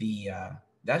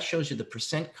 that shows you the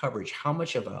percent coverage, how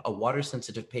much of a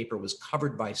water-sensitive paper was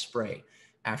covered by spray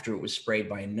after it was sprayed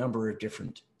by a number of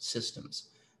different systems.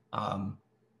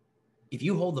 If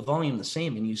you hold the volume the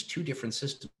same and use two different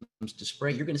systems to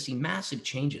spray, you're going to see massive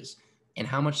changes in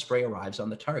how much spray arrives on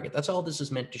the target. That's all this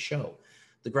is meant to show.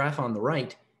 The graph on the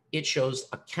right, it shows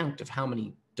a count of how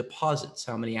many deposits,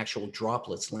 how many actual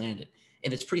droplets landed.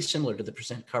 And it's pretty similar to the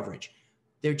percent coverage.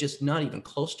 They're just not even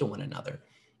close to one another.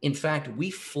 In fact, we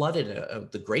flooded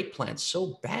the grape plants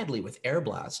so badly with air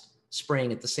blast,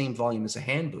 spraying at the same volume as a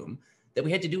hand boom, that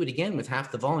we had to do it again with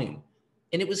half the volume.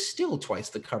 And it was still twice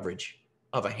the coverage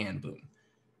of a hand boom.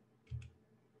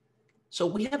 So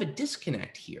we have a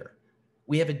disconnect here.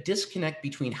 We have a disconnect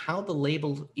between how the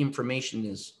label information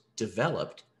is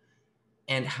developed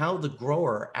and how the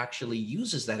grower actually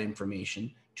uses that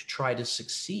information to try to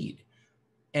succeed.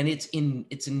 And it's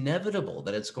inevitable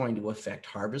that it's going to affect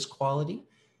harvest quality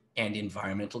and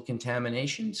environmental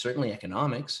contamination, certainly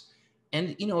economics.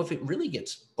 And if it really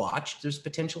gets botched, there's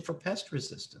potential for pest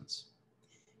resistance.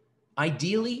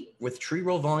 Ideally, with tree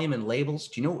row volume and labels,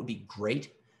 do you know what would be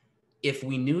great? If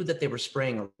we knew that they were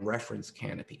spraying a reference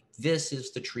canopy. This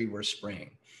is the tree we're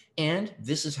spraying. And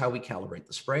this is how we calibrate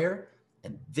the sprayer.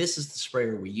 And this is the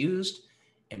sprayer we used.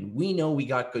 And we know we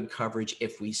got good coverage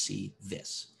if we see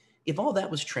this. If all that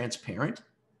was transparent,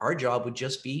 our job would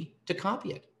just be to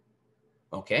copy it.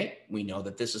 Okay, we know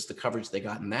that this is the coverage they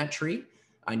got in that tree.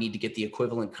 I need to get the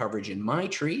equivalent coverage in my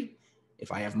tree.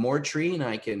 If I have more tree and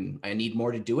I need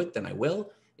more to do it, then I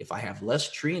will. If I have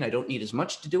less tree and I don't need as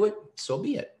much to do it, so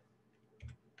be it.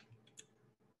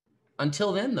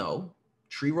 Until then, though,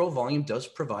 tree row volume does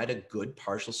provide a good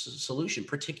partial solution,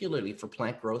 particularly for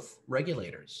plant growth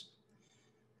regulators.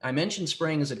 I mentioned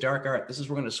spraying as a dark art. This is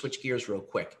where we're going to switch gears real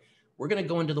quick. We're going to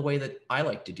go into the way that I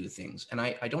like to do things. And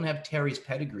I don't have Terry's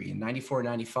pedigree. In 94,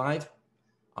 95,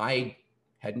 I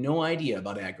had no idea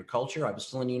about agriculture. I was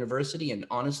still in university. And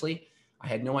honestly, I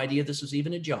had no idea this was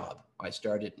even a job. I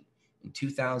started in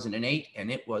 2008,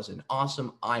 and it was an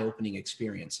awesome, eye-opening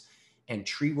experience. And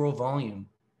tree row volume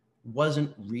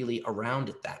wasn't really around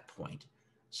at that point.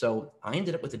 So I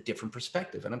ended up with a different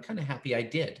perspective. And I'm kind of happy I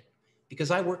did, because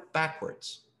I worked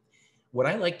backwards. What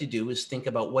I like to do is think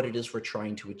about what it is we're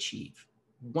trying to achieve.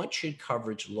 What should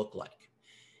coverage look like?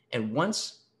 And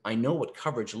once I know what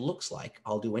coverage looks like,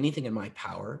 I'll do anything in my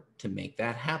power to make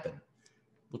that happen.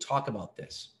 We'll talk about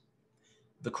this.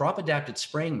 The crop adapted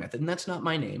spraying method, and that's not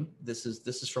my name. This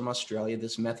is from Australia.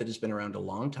 This method has been around a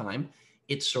long time.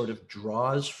 It sort of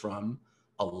draws from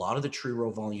a lot of the tree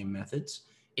row volume methods.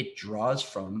 It draws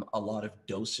from a lot of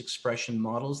dose expression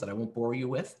models that I won't bore you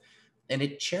with. And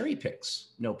it cherry picks,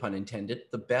 no pun intended,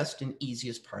 the best and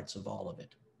easiest parts of all of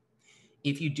it.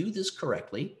 If you do this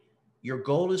correctly, your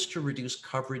goal is to reduce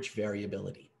coverage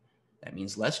variability. That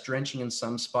means less drenching in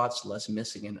some spots, less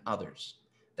missing in others.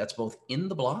 That's both in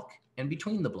the block and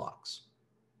between the blocks.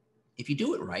 If you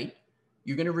do it right,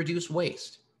 you're going to reduce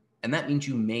waste, and that means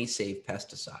you may save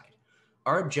pesticide.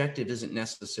 Our objective isn't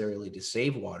necessarily to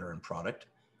save water and product.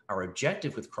 Our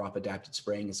objective with crop adapted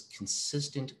spraying is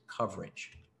consistent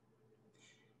coverage.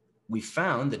 We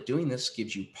found that doing this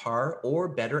gives you par or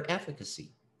better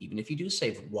efficacy, even if you do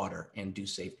save water and do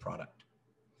save product.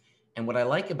 And what I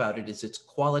like about it is it's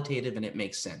qualitative and it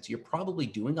makes sense. You're probably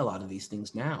doing a lot of these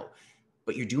things now,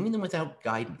 but you're doing them without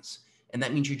guidance. And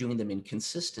that means you're doing them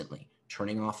inconsistently,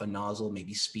 turning off a nozzle,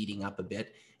 maybe speeding up a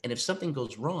bit. And if something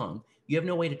goes wrong, you have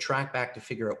no way to track back to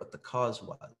figure out what the cause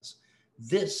was.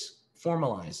 This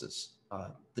formalizes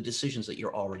the decisions that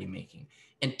you're already making.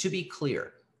 And to be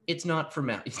clear, it's not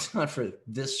for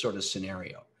this sort of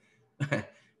scenario.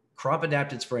 Crop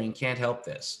adapted spraying can't help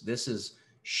this. This is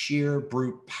sheer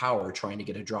brute power trying to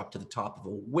get a drop to the top of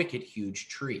a wicked huge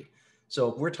tree.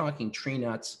 So if we're talking tree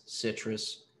nuts,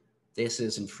 citrus, this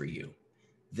isn't for you.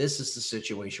 This is the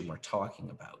situation we're talking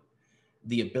about.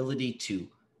 The ability to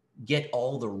get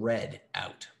all the red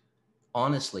out.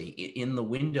 Honestly, in the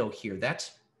window here,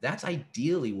 that's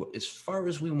ideally as far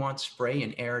as we want spray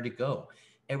and air to go.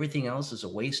 Everything else is a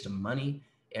waste of money.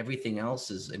 Everything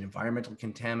else is an environmental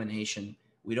contamination.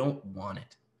 We don't want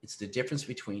it. It's the difference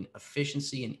between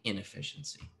efficiency and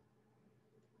inefficiency.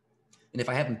 And if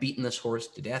I haven't beaten this horse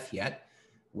to death yet,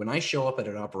 when I show up at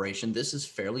an operation, this is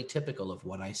fairly typical of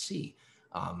what I see.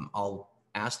 I'll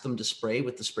ask them to spray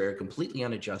with the sprayer completely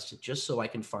unadjusted, just so I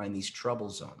can find these trouble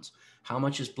zones. How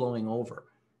much is blowing over?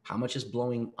 How much is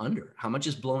blowing under? How much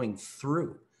is blowing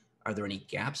through? Are there any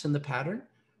gaps in the pattern?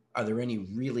 Are there any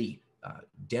really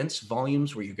dense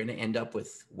volumes where you're going to end up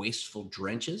with wasteful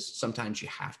drenches? Sometimes you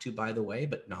have to, by the way,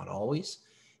 but not always.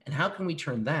 And how can we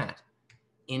turn that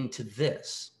into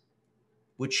this,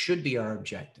 which should be our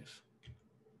objective?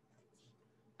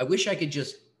 I wish I could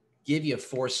just give you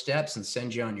 4 steps and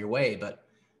send you on your way, but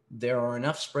there are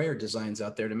enough sprayer designs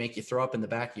out there to make you throw up in the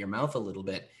back of your mouth a little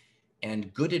bit.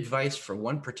 And good advice for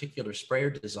one particular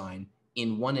sprayer design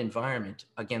in one environment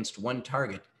against one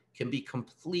target can be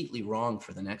completely wrong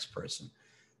for the next person.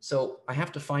 So I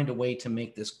have to find a way to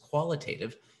make this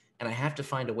qualitative, and I have to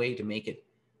find a way to make it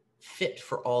fit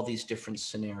for all these different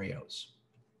scenarios.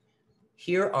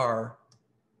 Here are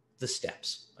the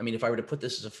steps. I mean, if I were to put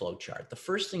this as a flow chart, the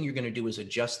first thing you're going to do is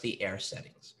adjust the air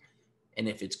settings. And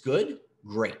if it's good,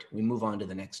 great, we move on to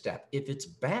the next step. If it's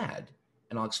bad,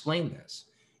 and I'll explain this,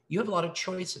 you have a lot of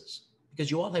choices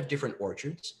because you all have different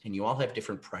orchards and you all have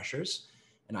different pressures.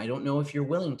 And I don't know if you're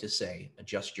willing to say,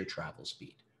 adjust your travel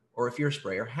speed, or if your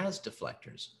sprayer has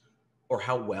deflectors, or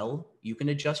how well you can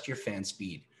adjust your fan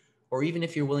speed, or even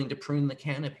if you're willing to prune the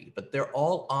canopy, but they're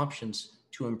all options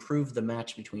to improve the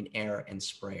match between air and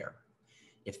sprayer.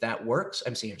 If that works,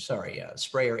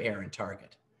 sprayer, air, and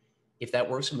target. If that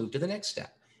works, we move to the next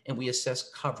step and we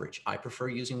assess coverage. I prefer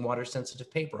using water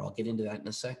sensitive paper. I'll get into that in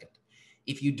a second.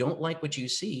 If you don't like what you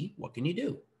see, what can you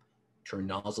do? Turn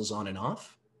nozzles on and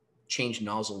off, change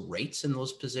nozzle rates in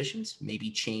those positions,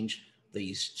 maybe change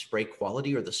the spray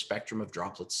quality or the spectrum of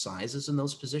droplet sizes in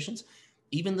those positions,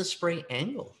 even the spray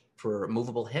angle for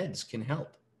movable heads can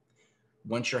help.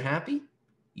 Once you're happy,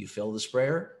 you fill the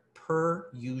sprayer per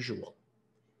usual.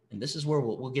 And this is where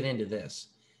we'll get into this.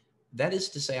 That is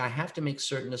to say, I have to make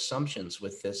certain assumptions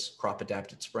with this crop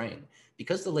adapted spraying.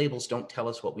 Because the labels don't tell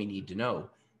us what we need to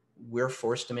know, we're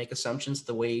forced to make assumptions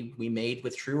the way we made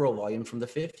with tree roll volume from the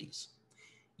 50s.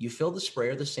 You fill the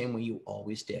sprayer the same way you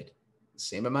always did, the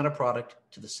same amount of product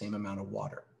to the same amount of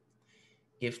water.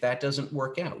 If that doesn't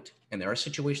work out, and there are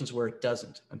situations where it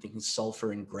doesn't, I'm thinking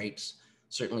sulfur in grapes,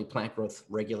 certainly plant growth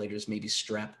regulators, maybe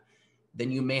strep,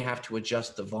 then you may have to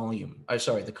adjust the volume,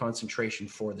 the concentration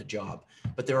for the job.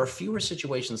 But there are fewer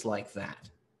situations like that.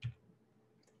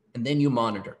 And then you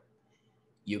monitor.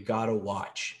 You gotta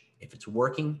watch. If it's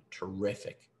working,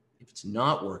 terrific. If it's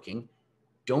not working,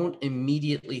 don't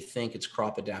immediately think it's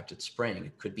crop adapted spraying.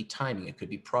 It could be timing, it could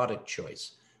be product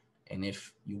choice. And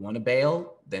if you want to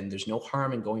bail, then there's no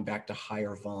harm in going back to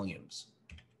higher volumes.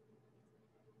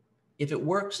 If it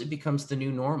works, it becomes the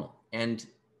new normal. And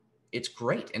it's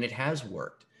great, and it has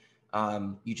worked.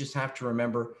 You just have to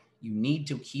remember, you need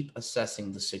to keep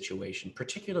assessing the situation,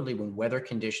 particularly when weather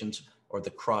conditions or the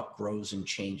crop grows and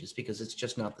changes, because it's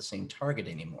just not the same target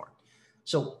anymore.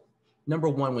 So number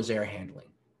one was air handling.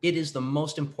 It is the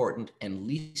most important and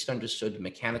least understood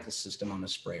mechanical system on a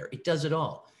sprayer. It does it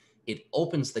all. It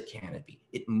opens the canopy.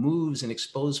 It moves and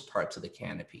exposes parts of the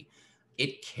canopy.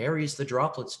 It carries the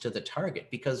droplets to the target,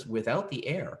 because without the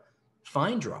air,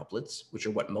 fine droplets, which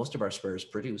are what most of our sprayers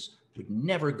produce, would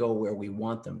never go where we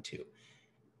want them to.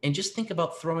 And just think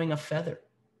about throwing a feather.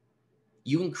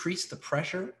 You increase the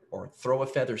pressure or throw a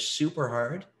feather super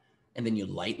hard, and then you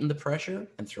lighten the pressure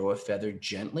and throw a feather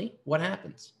gently. What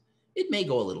happens? It may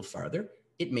go a little farther.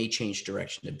 It may change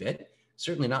direction a bit,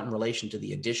 certainly not in relation to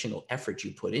the additional effort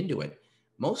you put into it.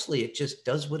 Mostly it just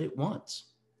does what it wants.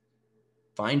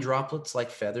 Fine droplets, like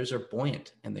feathers, are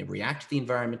buoyant, and they react to the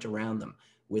environment around them.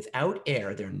 Without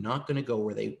air, they're not going to go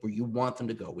where you want them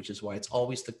to go, which is why it's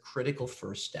always the critical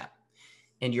first step.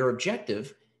 And your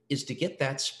objective is to get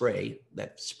that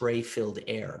spray-filled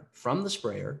air from the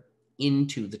sprayer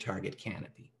into the target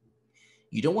canopy.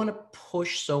 You don't want to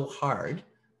push so hard,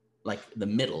 like the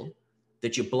middle,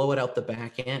 that you blow it out the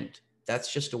back end.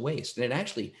 That's just a waste. And it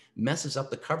actually messes up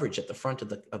the coverage at the front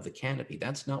of the canopy.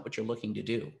 That's not what you're looking to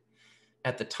do.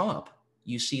 At the top,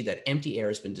 you see that empty air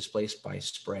has been displaced by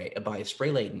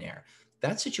spray-laden air.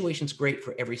 That situation's great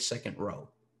for every second row.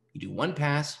 You do one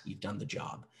pass, you've done the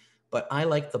job. But I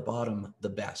like the bottom the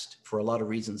best for a lot of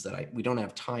reasons that we don't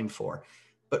have time for.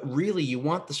 But really, you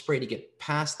want the spray to get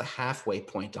past the halfway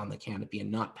point on the canopy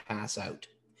and not pass out.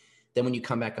 Then when you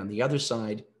come back on the other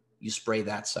side, you spray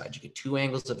that side. You get two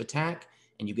angles of attack,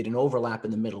 and you get an overlap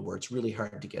in the middle where it's really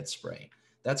hard to get spray.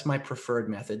 That's my preferred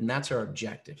method, and that's our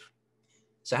objective.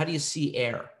 So how do you see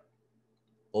air?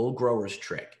 Old grower's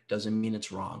trick. Doesn't mean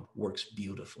it's wrong. Works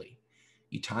beautifully.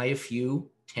 You tie a few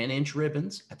 10-inch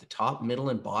ribbons at the top, middle,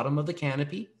 and bottom of the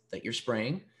canopy that you're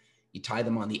spraying. You tie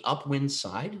them on the upwind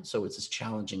side, so it's as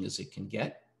challenging as it can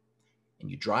get.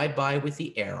 And you drive by with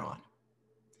the air on.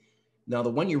 Now, the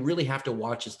one you really have to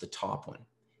watch is the top one.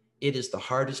 It is the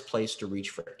hardest place to reach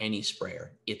for any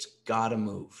sprayer. It's gotta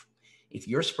move. If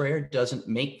your sprayer doesn't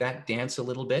make that dance a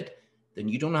little bit, then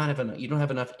you don't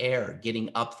have enough air getting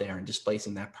up there and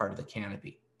displacing that part of the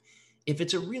canopy. If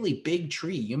it's a really big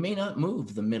tree, you may not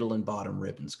move the middle and bottom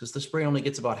ribbons because the spray only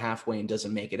gets about halfway and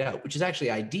doesn't make it out, which is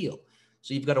actually ideal.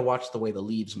 So you've got to watch the way the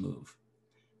leaves move.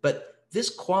 But this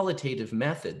qualitative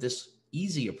method, this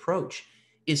easy approach,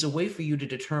 is a way for you to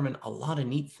determine a lot of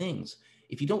neat things.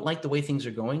 If you don't like the way things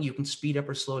are going, you can speed up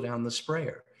or slow down the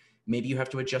sprayer. Maybe you have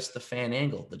to adjust the fan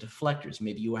angle, the deflectors.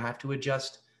 Maybe you have to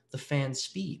adjust the fan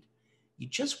speed. You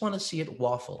just want to see it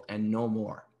waffle and no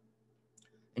more.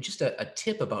 And just a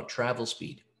tip about travel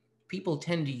speed. People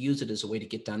tend to use it as a way to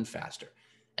get done faster,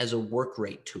 as a work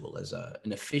rate tool, as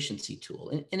an efficiency tool,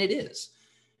 and it is.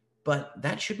 But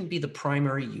that shouldn't be the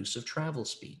primary use of travel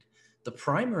speed. The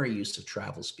primary use of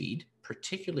travel speed,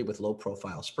 particularly with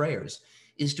low-profile sprayers,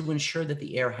 is to ensure that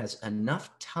the air has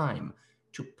enough time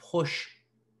to push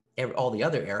all the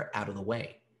other air out of the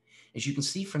way. As you can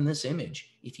see from this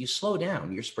image, if you slow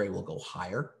down, your spray will go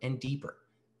higher and deeper.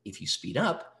 If you speed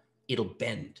up, it'll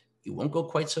bend. You won't go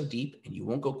quite so deep and you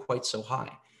won't go quite so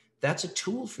high. That's a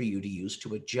tool for you to use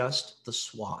to adjust the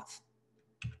swath.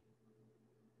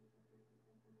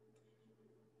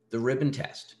 The ribbon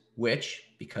test, which,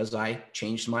 because I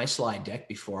changed my slide deck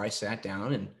before I sat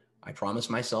down, and I promised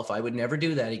myself I would never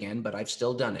do that again, but I've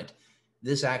still done it.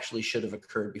 This actually should have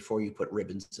occurred before you put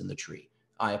ribbons in the tree.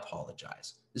 I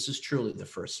apologize. This is truly the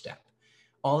first step.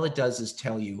 All it does is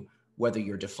tell you whether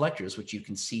your deflectors, which you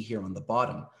can see here on the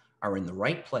bottom, are in the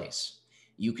right place.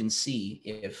 you can see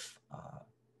if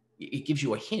it gives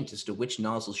you a hint as to which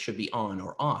nozzles should be on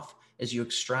or off as you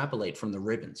extrapolate from the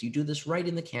ribbons. You do this right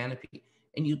in the canopy,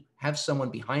 and you have someone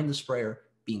behind the sprayer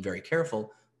being very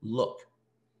careful, look.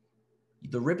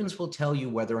 The ribbons will tell you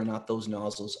whether or not those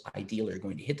nozzles ideally are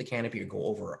going to hit the canopy or go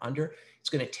over or under. It's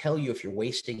going to tell you if you're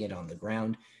wasting it on the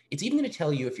ground. It's even going to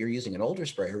tell you if you're using an older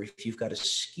sprayer, if you've got a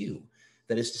skew.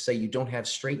 That is to say, you don't have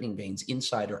straightening vanes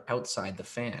inside or outside the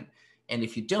fan. And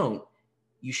if you don't,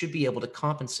 you should be able to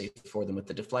compensate for them with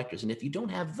the deflectors. And if you don't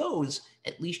have those,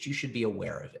 at least you should be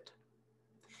aware of it.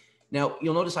 Now,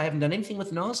 you'll notice I haven't done anything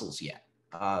with nozzles yet.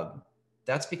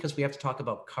 That's because we have to talk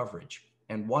about coverage.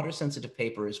 And water-sensitive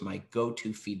paper is my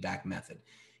go-to feedback method.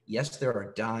 Yes, there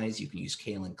are dyes. You can use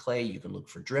kaolin clay. You can look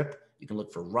for drip. You can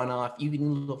look for runoff. You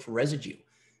can look for residue.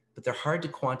 But they're hard to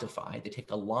quantify. They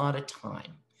take a lot of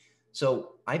time.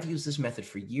 So I've used this method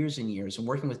for years and years. And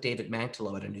working with David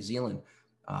Mantelo out of New Zealand,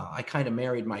 I kind of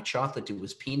married my chocolate to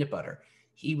his peanut butter.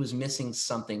 He was missing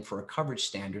something for a coverage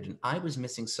standard, and I was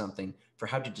missing something for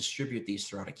how to distribute these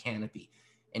throughout a canopy.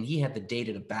 And he had the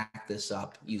data to back this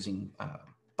up using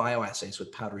bioassays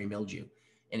with powdery mildew,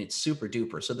 and it's super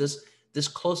duper. So this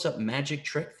close-up magic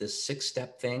trick, this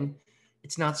 6-step thing,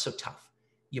 it's not so tough.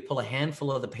 You pull a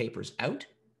handful of the papers out,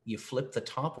 you flip the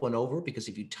top one over, because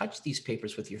if you touch these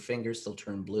papers with your fingers, they'll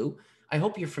turn blue. I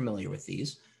hope you're familiar with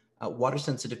these.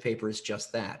 Water-sensitive paper is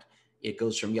just that. It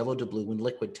goes from yellow to blue when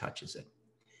liquid touches it.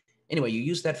 Anyway, you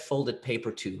use that folded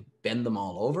paper to bend them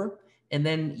all over, and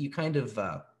then you kind of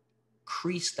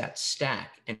crease that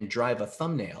stack and drive a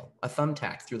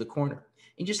thumbtack through the corner.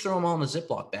 And just throw them all in a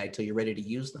Ziploc bag till you're ready to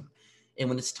use them. And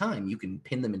when it's time, you can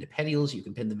pin them into petioles, you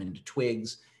can pin them into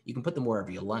twigs, you can put them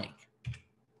wherever you like.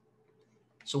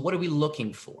 So what are we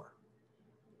looking for?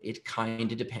 It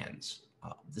kind of depends.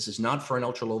 This is not for an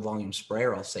ultra low volume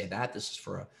sprayer, I'll say that. This is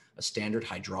for a standard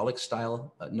hydraulic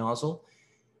style nozzle.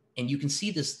 And you can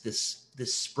see this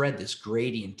spread, this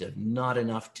gradient of not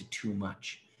enough to too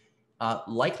much.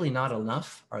 Likely not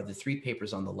enough are the 3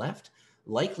 papers on the left.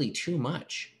 Likely too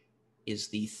much is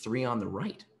the 3 on the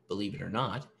right, believe it or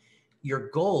not. Your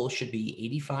goal should be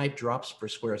 85 drops per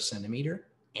square centimeter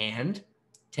and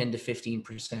 10 to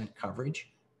 15%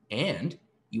 coverage. And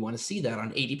you want to see that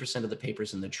on 80% of the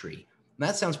papers in the tree. And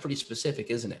that sounds pretty specific,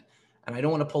 isn't it? And I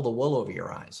don't want to pull the wool over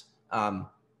your eyes.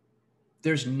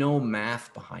 There's no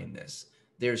math behind this.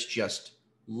 There's just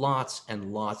lots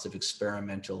and lots of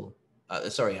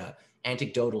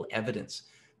anecdotal evidence.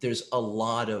 There's a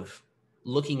lot of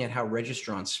looking at how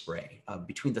registrants spray.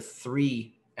 Between the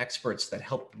 3 experts that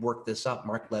helped work this up,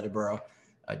 Mark Ledeborough,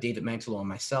 David Mantelo, and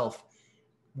myself,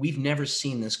 we've never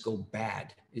seen this go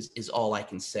bad, is all I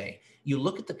can say. You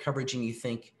look at the coverage and you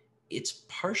think it's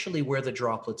partially where the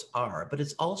droplets are, but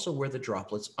it's also where the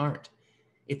droplets aren't.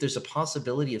 If there's a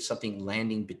possibility of something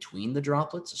landing between the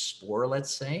droplets, a spore,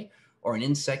 let's say, or an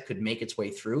insect could make its way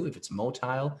through, if it's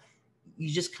motile, you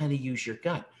just kind of use your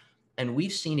gut. And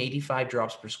we've seen 85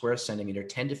 drops per square centimeter,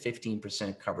 10 to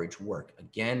 15% coverage work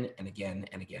again and again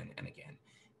and again and again.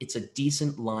 It's a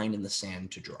decent line in the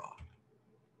sand to draw.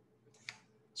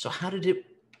 So how did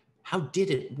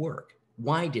it work?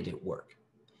 Why did it work?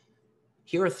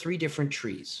 Here are 3 different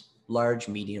trees, large,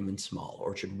 medium, and small,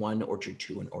 orchard 1, orchard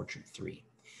 2, and orchard 3.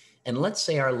 And let's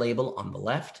say our label on the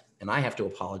left, and I have to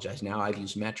apologize now, I've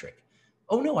used metric.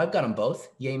 Oh no, I've got them both,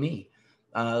 yay me.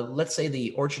 Let's say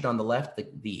the orchard on the left,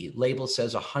 the label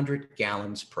says 100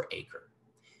 gallons per acre.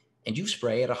 And you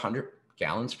spray at 100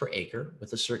 gallons per acre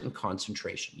with a certain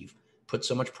concentration. You've put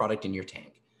so much product in your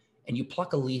tank. And you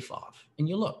pluck a leaf off and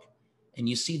you look and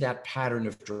you see that pattern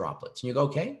of droplets. And you go,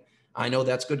 okay, I know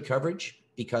that's good coverage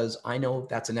because I know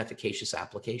that's an efficacious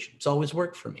application. It's always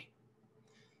worked for me.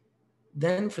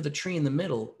 Then for the tree in the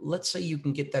middle, let's say you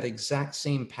can get that exact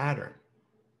same pattern,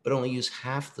 but only use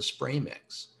half the spray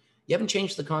mix. You haven't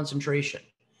changed the concentration.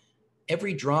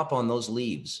 Every drop on those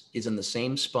leaves is in the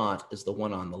same spot as the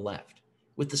one on the left,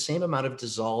 with the same amount of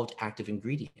dissolved active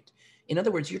ingredient. In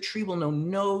other words, your tree will know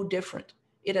no different.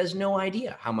 It has no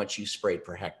idea how much you sprayed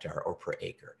per hectare or per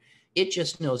acre. It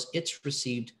just knows it's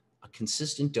received a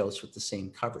consistent dose with the same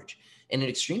coverage. And in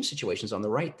extreme situations on the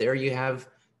right there, you have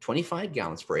 25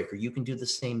 gallons per acre. You can do the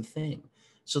same thing.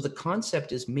 So the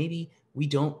concept is maybe we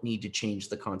don't need to change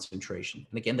the concentration.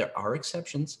 And again, there are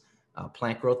exceptions.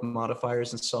 Plant growth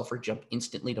modifiers and sulfur jump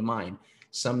instantly to mind.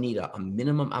 Some need a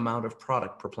minimum amount of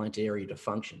product per planted area to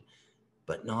function,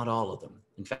 but not all of them.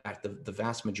 In fact, the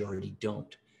vast majority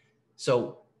don't.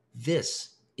 So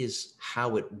this is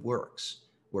how it works.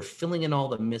 We're filling in all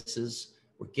the misses.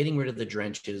 We're getting rid of the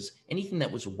drenches. Anything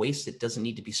that was wasted doesn't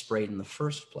need to be sprayed in the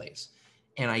first place.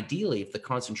 And ideally, if the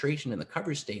concentration and the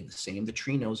coverage stay the same, the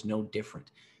tree knows no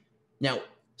different. Now,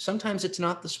 sometimes it's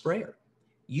not the sprayer.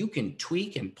 You can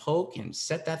tweak and poke and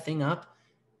set that thing up.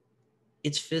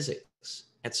 It's physics.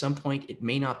 At some point, it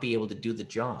may not be able to do the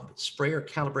job. Sprayer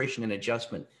calibration and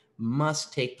adjustment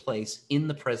must take place in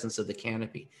the presence of the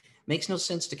canopy. Makes no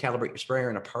sense to calibrate your sprayer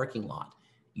in a parking lot.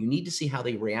 You need to see how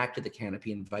they react to the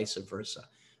canopy and vice versa.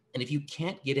 And if you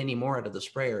can't get any more out of the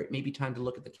sprayer, it may be time to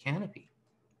look at the canopy.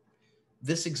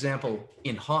 This example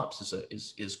in hops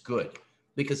is good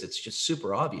because it's just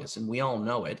super obvious and we all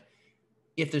know it.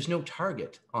 If there's no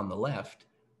target on the left,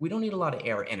 we don't need a lot of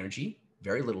air energy,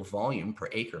 very little volume per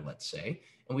acre, let's say,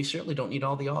 and we certainly don't need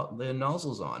all the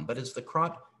nozzles on. But as the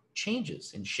crop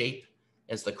changes in shape,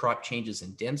 as the crop changes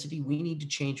in density, we need to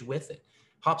change with it.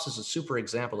 Hops is a super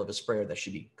example of a sprayer that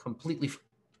should be completely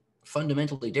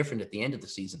fundamentally different at the end of the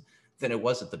season than it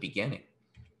was at the beginning.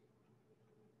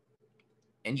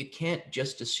 And you can't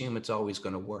just assume it's always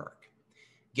going to work.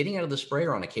 Getting out of the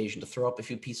sprayer on occasion to throw up a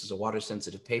few pieces of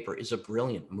water-sensitive paper is a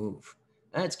brilliant move.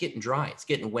 It's getting dry, it's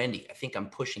getting windy. I think I'm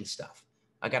pushing stuff.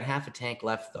 I got half a tank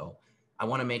left though. I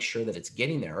want to make sure that it's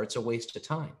getting there or it's a waste of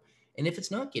time. And if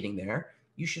it's not getting there,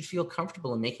 you should feel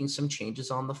comfortable in making some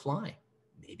changes on the fly.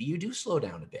 Maybe you do slow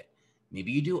down a bit.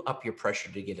 Maybe you do up your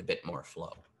pressure to get a bit more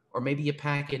flow, or maybe you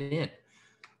pack it in.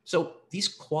 So these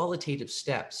qualitative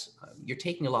steps, you're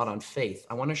taking a lot on faith.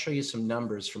 I want to show you some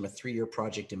numbers from a 3-year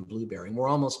project in blueberry, and we're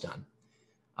almost done.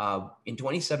 In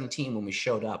 2017, when we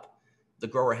showed up, the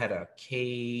grower had a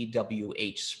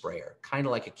KWH sprayer, kind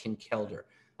of like a Kinkelder,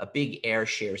 a big air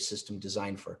share system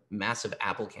designed for massive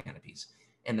apple canopies.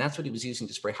 And that's what he was using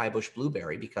to spray high bush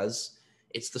blueberry because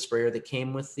it's the sprayer that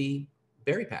came with the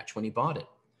berry patch when he bought it.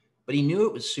 But he knew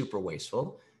it was super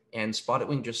wasteful, and spotted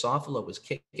wing Drosophila was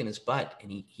kicking his butt, and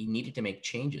he needed to make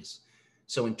changes.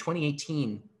 So in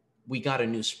 2018, we got a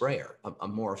new sprayer, a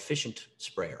more efficient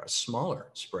sprayer, a smaller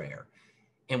sprayer.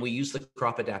 And we used the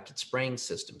crop adapted spraying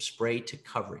system, spray to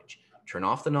coverage, turn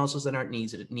off the nozzles that aren't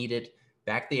needed,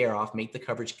 back the air off, make the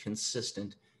coverage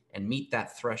consistent, and meet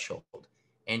that threshold.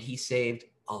 And he saved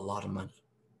a lot of money.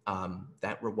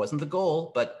 That wasn't the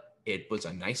goal, but it was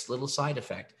a nice little side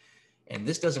effect. And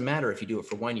this doesn't matter if you do it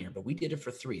for 1 year, but we did it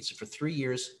for 3. So for 3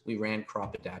 years, we ran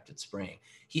crop adapted spraying.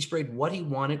 He sprayed what he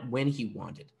wanted, when he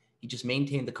wanted. He just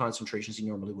maintained the concentrations he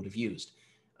normally would have used.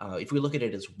 If we look at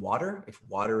it as water, if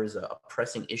water is a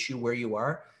pressing issue where you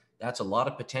are, that's a lot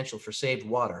of potential for saved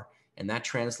water. And that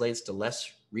translates to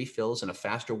less refills and a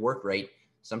faster work rate.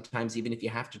 Sometimes even if you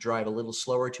have to drive a little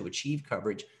slower to achieve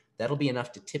coverage, that'll be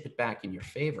enough to tip it back in your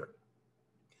favor.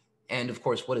 And of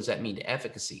course, what does that mean to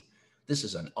efficacy? This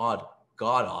is an odd,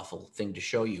 god-awful thing to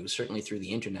show you, certainly through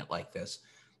the internet like this.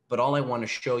 But all I want to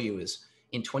show you is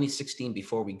in 2016,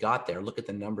 before we got there, look at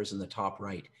the numbers in the top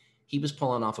right. He was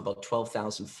pulling off about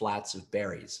 12,000 flats of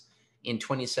berries. In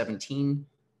 2017,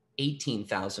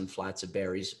 18,000 flats of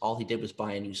berries. All he did was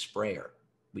buy a new sprayer.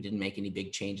 We didn't make any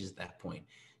big changes at that point.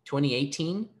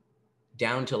 2018,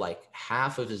 down to like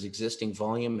half of his existing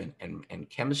volume and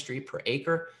chemistry per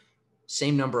acre,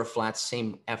 same number of flats,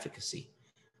 same efficacy.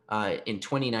 In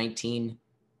 2019,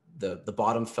 the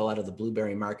bottom fell out of the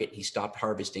blueberry market. He stopped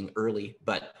harvesting early,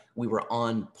 but we were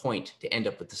on point to end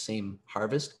up with the same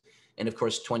harvest. And of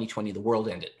course, 2020, the world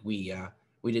ended. We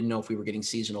didn't know if we were getting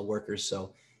seasonal workers,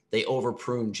 so they over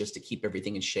pruned just to keep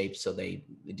everything in shape, so they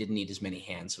didn't need as many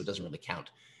hands, so it doesn't really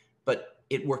count. But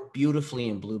it worked beautifully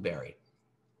in blueberry,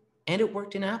 and it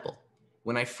worked in apple.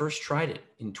 When I first tried it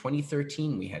in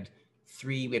 2013, we had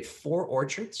 4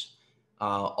 orchards,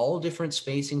 all different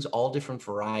spacings, all different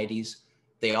varieties.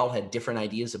 They all had different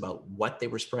ideas about what they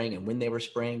were spraying and when they were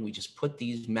spraying. We just put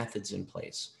these methods in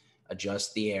place: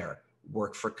 adjust the air,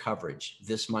 work for coverage,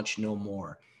 this much, no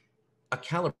more. A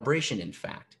calibration, in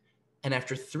fact. And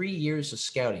after 3 years of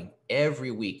scouting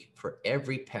every week for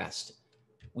every pest,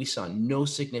 we saw no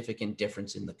significant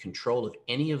difference in the control of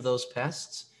any of those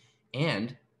pests,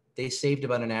 and they saved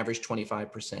about an average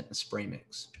 25% in spray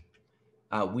mix.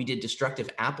 We did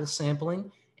destructive apple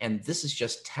sampling, and this is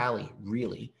just tally,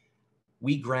 really.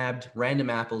 We grabbed random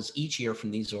apples each year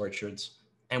from these orchards,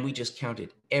 and we just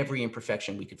counted every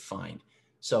imperfection we could find.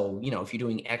 So, you know, if you're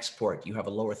doing export, you have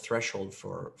a lower threshold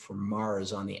for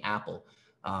Mars on the apple.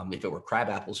 If it were crab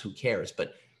apples, who cares?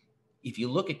 But if you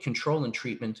look at control and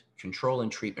treatment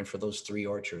for those 3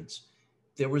 orchards,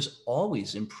 there was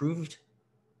always improved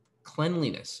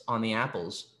cleanliness on the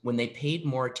apples when they paid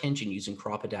more attention using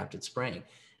crop adapted spraying.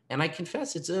 And I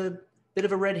confess, it's a bit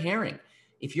of a red herring.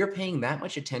 If you're paying that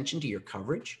much attention to your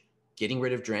coverage, getting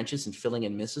rid of drenches and filling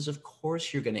in misses, of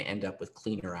course you're going to end up with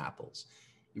cleaner apples.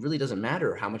 It really doesn't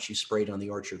matter how much you sprayed on the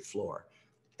orchard floor.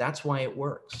 That's why it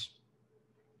works.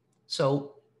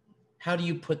 So how do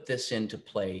you put this into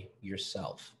play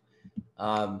yourself?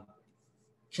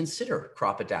 Consider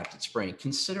crop adapted spraying.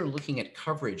 Consider looking at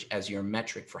coverage as your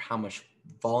metric for how much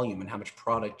volume and how much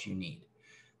product you need.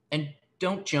 And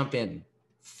don't jump in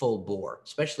full bore,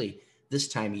 especially this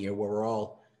time of year where we're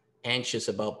all anxious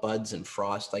about buds and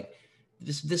frost. Like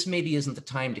this maybe isn't the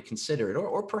time to consider it,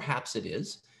 or perhaps it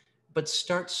is, but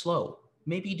start slow.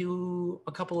 Maybe do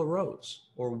a couple of rows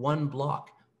or one block,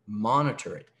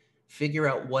 monitor it, figure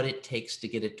out what it takes to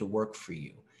get it to work for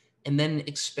you, and then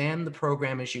expand the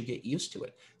program as you get used to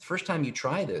it. The first time you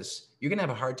try this, you're gonna have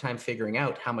a hard time figuring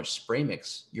out how much spray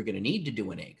mix you're gonna need to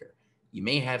do an acre. You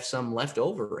may have some left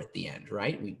over at the end,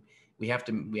 right? We have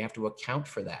to account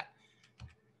for that.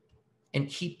 And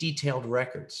keep detailed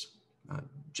records.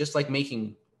 Just like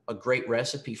making a great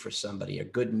recipe for somebody, a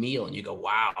good meal, and you go,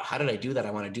 wow, how did I do that?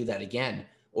 I want to do that again.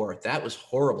 Or that was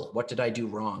horrible. What did I do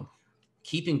wrong?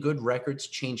 Keeping good records,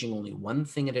 changing only one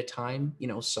thing at a time,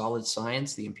 solid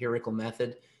science, the empirical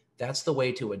method, that's the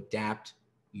way to adapt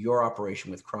your operation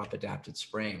with crop adapted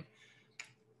spraying.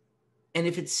 And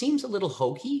if it seems a little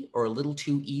hokey or a little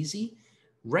too easy,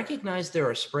 recognize there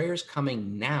are sprayers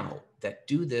coming now that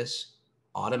do this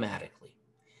automatically.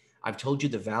 I've told you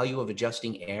the value of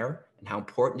adjusting air and how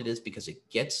important it is because it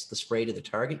gets the spray to the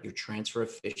target. Your transfer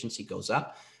efficiency goes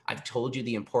up. I've told you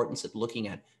the importance of looking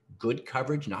at good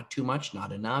coverage, not too much,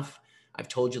 not enough. I've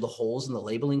told you the holes in the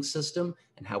labeling system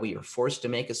and how we are forced to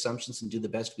make assumptions and do the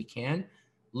best we can.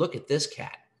 Look at this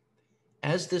cat.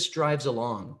 As this drives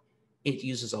along, it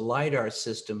uses a LiDAR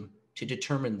system to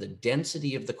determine the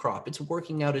density of the crop. It's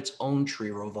working out its own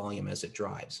tree row volume as it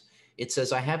drives. It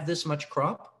says, I have this much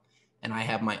crop, and I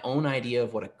have my own idea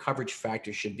of what a coverage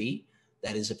factor should be.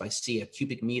 That is, if I see a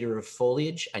cubic meter of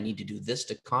foliage, I need to do this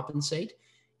to compensate.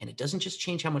 And it doesn't just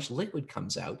change how much liquid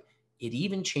comes out, it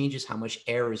even changes how much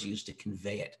air is used to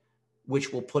convey it,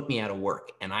 which will put me out of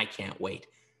work, and I can't wait.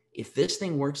 If this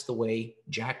thing works the way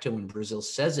Jacto in Brazil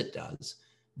says it does,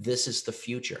 this is the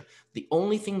future. The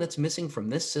only thing that's missing from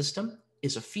this system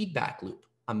is a feedback loop,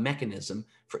 a mechanism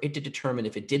for it to determine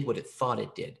if it did what it thought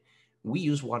it did. We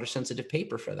use water-sensitive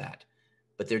paper for that,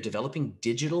 but they're developing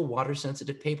digital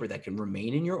water-sensitive paper that can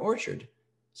remain in your orchard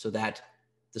so that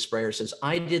the sprayer says,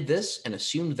 I did this and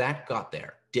assumed that got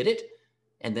there. Did it?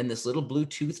 And then this little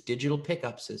Bluetooth digital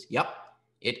pickup says, yep,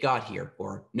 it got here,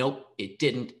 or nope, it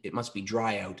didn't. It must be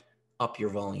dry out. Up your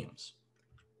volumes.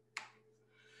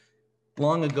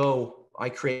 Long ago, I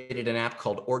created an app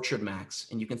called Orchard Max,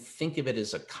 and you can think of it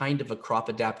as a kind of a crop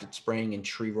adapted spraying and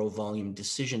tree row volume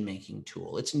decision-making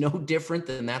tool. It's no different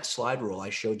than that slide rule I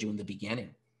showed you in the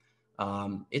beginning.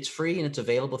 It's free and it's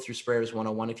available through Sprayers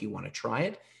 101 if you want to try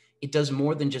it. It does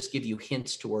more than just give you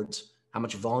hints towards how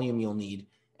much volume you'll need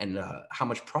and how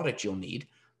much product you'll need,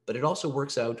 but it also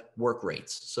works out work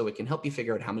rates. So it can help you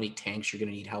figure out how many tanks you're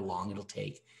going to need, how long it'll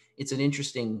take. It's an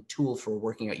interesting tool for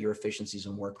working out your efficiencies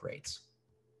and work rates.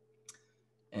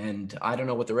 And I don't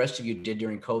know what the rest of you did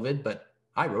during COVID, but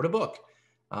I wrote a book.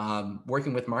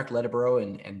 Working with Mark Ledeborough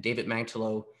and David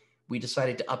Mangtelo, we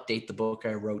decided to update the book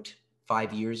I wrote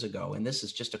 5 years ago. And this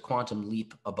is just a quantum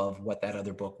leap above what that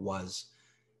other book was.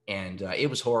 And it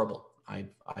was horrible.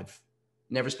 I've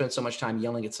never spent so much time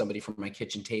yelling at somebody from my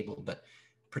kitchen table, but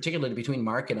particularly between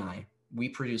Mark and I, we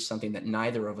produced something that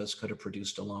neither of us could have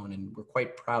produced alone. And we're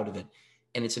quite proud of it.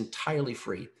 And it's entirely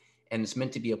free. And it's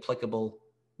meant to be applicable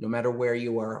no matter where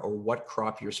you are or what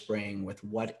crop you're spraying with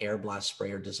what air blast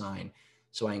sprayer design.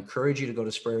 So I encourage you to go to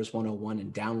Sprayers 101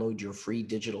 and download your free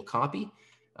digital copy.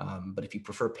 But if you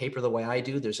prefer paper the way I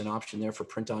do, there's an option there for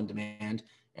print on demand,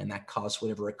 and that costs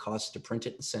whatever it costs to print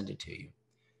it and send it to you.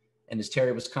 And as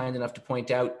Terry was kind enough to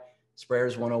point out,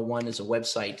 Sprayers 101 is a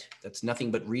website that's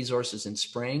nothing but resources in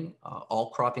spraying,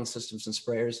 all cropping systems and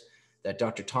sprayers that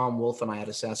Dr. Tom Wolf and I out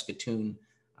of Saskatoon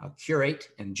curate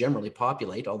and generally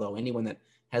populate, although anyone that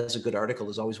has a good article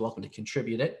is always welcome to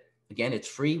contribute it. Again, it's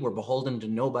free. We're beholden to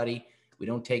nobody. We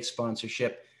don't take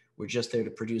sponsorship. We're just there to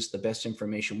produce the best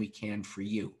information we can for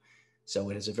you. So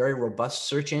it is a very robust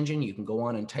search engine. You can go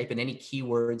on and type in any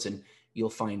keywords and you'll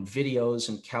find videos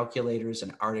and calculators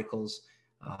and articles,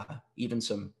 even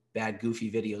some bad,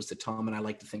 goofy videos that Tom and I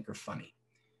like to think are funny.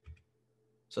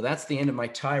 So that's the end of my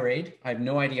tirade. I have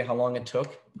no idea how long it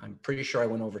took. I'm pretty sure I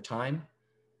went over time.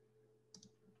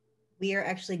 We are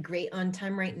actually great on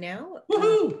time right now.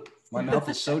 Woohoo! My mouth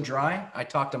is so dry. I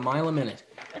talked a mile a minute.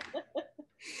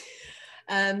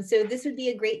 So this would be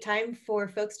a great time for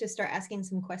folks to start asking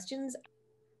some questions.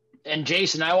 And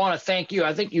Jason, I want to thank you.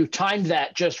 I think you timed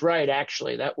that just right.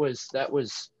 Actually, that was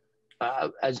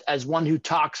as one who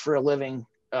talks for a living,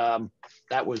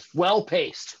 that was well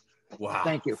paced. Wow.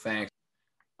 Thank you. Thanks.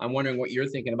 I'm wondering what you're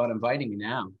thinking about inviting me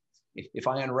now. If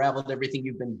I unraveled everything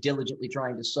you've been diligently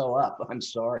trying to sew up, I'm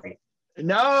sorry.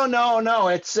 No.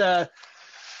 It's the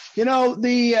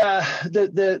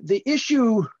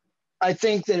issue I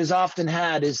think that is often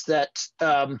had is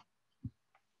that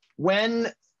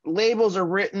when labels are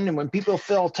written and when people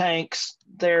fill tanks,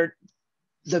 the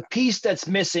piece that's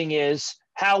missing is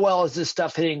how well is this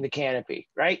stuff hitting the canopy,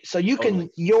 right? So you can,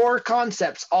 your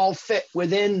concepts all fit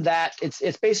within that.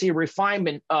 It's basically a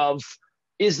refinement of,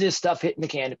 is this stuff hitting the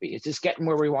canopy? Is this getting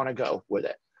where we want to go with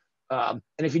it? And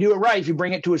if you do it right, if you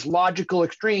bring it to its logical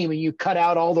extreme and you cut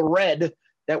out all the red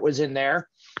that was in there,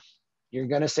 you're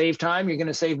going to save time, you're going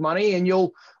to save money, and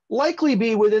you'll likely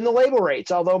be within the label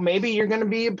rates. Although maybe you're going to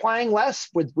be applying less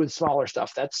with smaller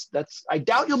stuff. That's I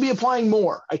doubt you'll be applying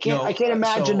more. I can't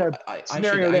imagine a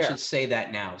scenario there. I should say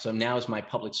that now. So now is my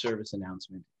public service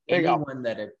announcement. There you go. Anyone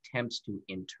that attempts to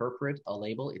interpret a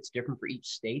label, it's different for each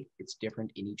state. It's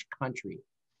different in each country.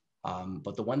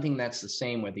 But the one thing that's the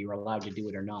same, whether you're allowed to do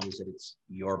it or not, is that it's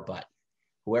your butt.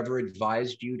 Whoever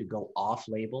advised you to go off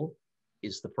label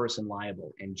is the person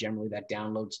liable. And generally that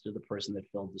downloads to the person that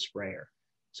filled the sprayer.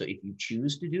 So if you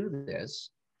choose to do this,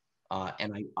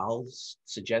 and I'll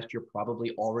suggest you're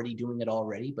probably already doing it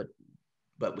already,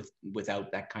 but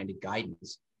without that kind of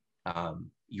guidance,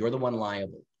 you're the one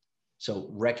liable. So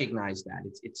recognize that.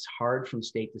 It's hard from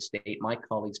state to state. My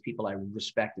colleagues, people I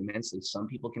respect immensely, some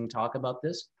people can talk about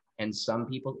this, and some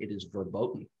people, it is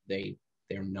verboten.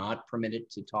 They're not permitted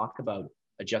to talk about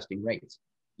adjusting rates.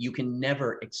 You can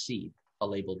never exceed a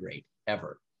labeled rate,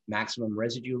 ever. Maximum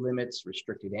residue limits,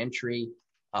 restricted entry,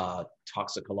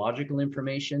 toxicological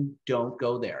information, don't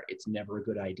go there. It's never a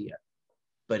good idea.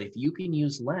 But if you can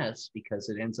use less because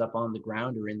it ends up on the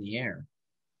ground or in the air,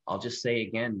 I'll just say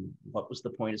again, what was the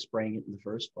point of spraying it in the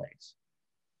first place?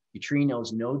 Your tree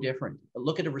knows no different.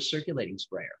 Look at a recirculating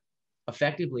sprayer.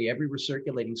 Effectively, every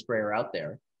recirculating sprayer out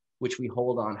there, which we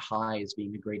hold on high as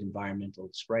being a great environmental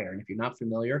sprayer. And if you're not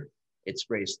familiar, it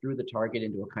sprays through the target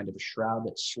into a kind of a shroud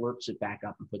that slurps it back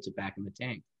up and puts it back in the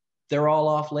tank. They're all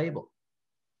off label.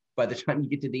 By the time you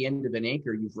get to the end of an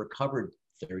acre, you've recovered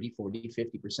 30, 40,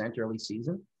 50% early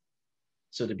season.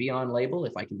 So to be on label,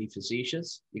 if I can be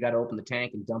facetious, you got to open the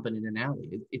tank and dump it in an alley.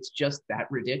 It's just that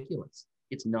ridiculous.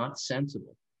 It's not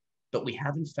sensible. But we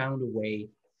haven't found a way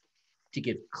to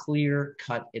give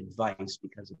clear-cut advice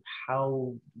because of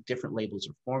how different labels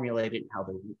are formulated,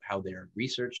 how they're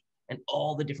researched, and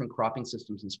all the different cropping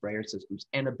systems and sprayer systems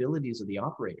and abilities of the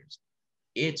operators.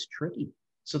 It's tricky.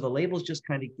 So the labels just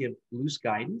kind of give loose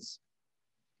guidance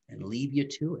and leave you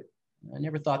to it. I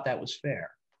never thought that was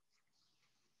fair.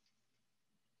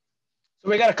 So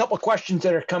we got a couple of questions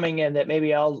that are coming in that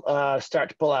maybe I'll start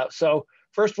to pull out. So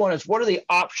first one is, what are the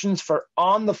options for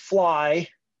on the fly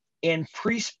and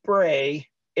pre-spray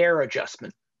air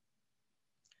adjustment?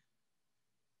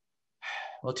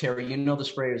 Well, Terry, you know the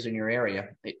sprayers in your area.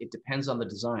 It depends on the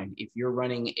design. If you're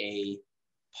running a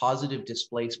positive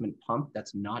displacement pump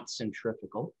that's not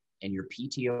centrifugal and your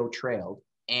PTO trailed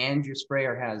and your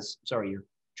your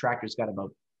tractor's got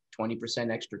about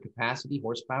 20% extra capacity,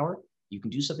 horsepower, you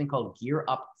can do something called gear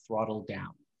up, throttle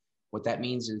down. What that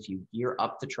means is you gear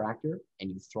up the tractor and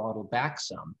you throttle back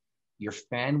some, your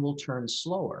fan will turn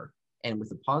slower. And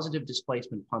with a positive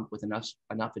displacement pump with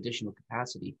enough additional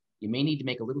capacity, you may need to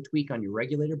make a little tweak on your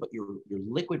regulator, but your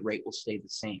liquid rate will stay the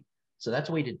same. So that's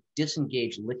a way to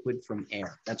disengage liquid from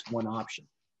air. That's one option.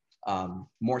 I'll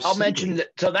mention that.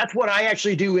 So that's what I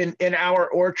actually do in our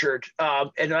orchard.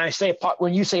 And I say,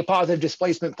 when you say positive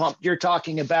displacement pump, you're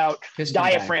talking about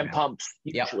diaphragm pumps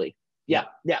usually. Yeah.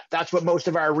 That's what most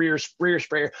of our rear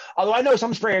sprayer. Although I know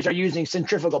some sprayers are using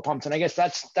centrifugal pumps, and I guess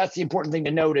that's the important thing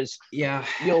to note is you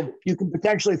can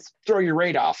potentially throw your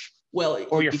rate off. Well,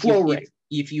 or your flow rate.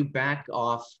 If you back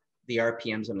off the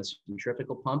RPMs on a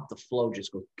centrifugal pump, the flow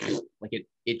just goes like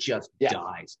it just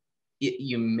dies.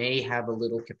 You may have a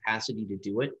little capacity to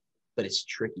do it, but it's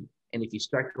tricky. And if you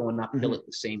start going uphill at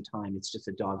the same time, it's just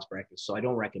a dog's breakfast. So I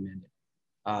don't recommend it.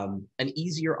 An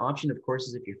easier option, of course,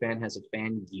 is if your fan has a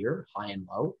fan gear, high and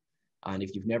low. And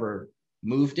if you've never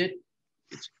moved it,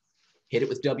 hit it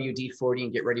with WD-40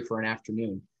 and get ready for an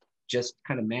afternoon. Just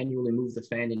kind of manually move the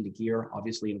fan into gear,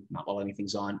 obviously not while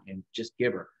anything's on, and just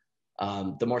give her.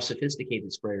 The more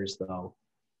sophisticated sprayers, though,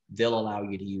 they'll allow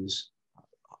you to use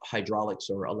hydraulics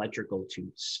or electrical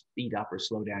to speed up or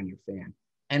slow down your fan.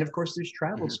 And of course, there's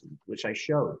travel speed, which I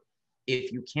showed.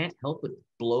 If you can't help but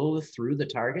blow through the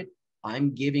target,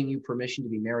 I'm giving you permission to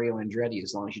be Mario Andretti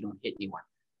as long as you don't hit anyone.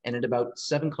 And at about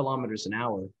 7 kilometers an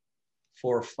hour,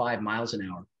 4 or 5 miles an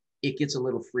hour, it gets a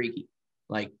little freaky.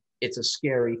 Like, it's a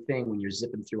scary thing when you're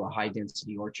zipping through a high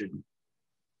density orchard.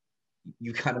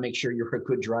 you got to make sure you're a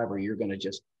good driver. You're going to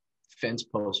just fence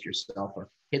post yourself or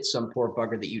hit some poor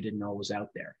bugger that you didn't know was out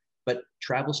there. But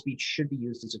travel speed should be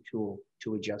used as a tool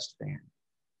to adjust fan.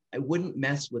 I wouldn't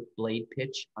mess with blade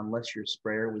pitch unless your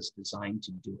sprayer was designed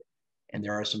to do it. And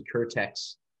there are some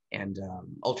Curtex and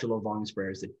ultra low volume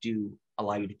sprayers that do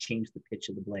allow you to change the pitch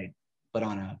of the blade. But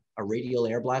on a radial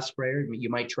air blast sprayer, you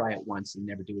might try it once and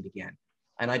never do it again.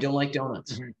 And I don't like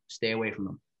donuts. Mm-hmm. Stay away from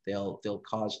them. They'll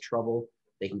cause trouble.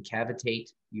 They can cavitate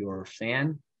your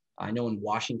fan. I know in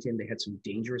Washington, they had some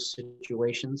dangerous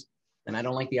situations. And I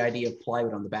don't like the idea of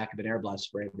plywood on the back of an air blast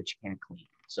sprayer that you can't clean.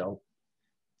 So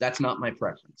that's not my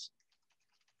preference.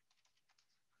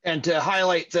 And to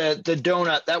highlight the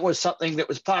donut, that was something that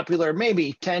was popular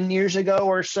maybe 10 years ago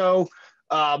or so.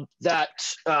 That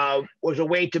was a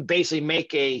way to basically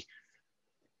make a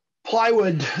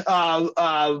plywood, what do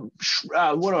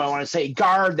I want to say,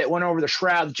 guard that went over the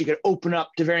shroud that you could open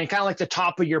up to kind of like the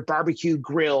top of your barbecue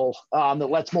grill that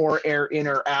lets more air in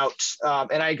or out.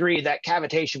 And I agree that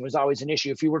cavitation was always an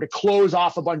issue. If you were to close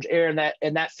off a bunch of air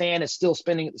and that fan is still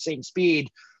spinning at the same speed,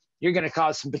 you're going to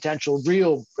cause some potential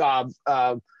real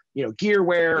gear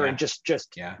wear and just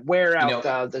wear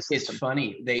out the system. It's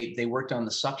funny. They worked on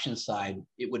the suction side.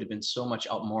 It would have been so much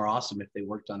more awesome if they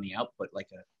worked on the output.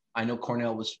 I know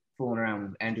Cornell was fooling around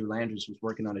with Andrew Landers was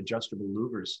working on adjustable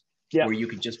louvers where you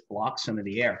could just block some of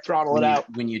the air. Throttle it out.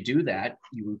 When you do that,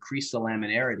 you increase the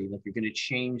laminarity. Like you're going to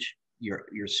change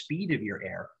your speed of your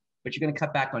air, but you're going to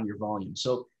cut back on your volume.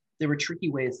 So there were tricky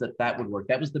ways that would work.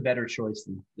 That was the better choice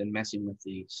than messing with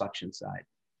the suction side.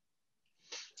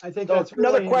 I think that's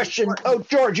really another question. Important. Oh,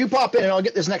 George, you pop in and I'll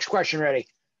get this next question ready.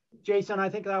 Jason, I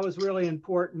think that was really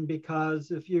important because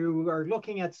if you are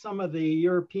looking at some of the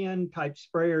European type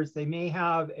sprayers, they may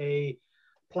have a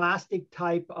plastic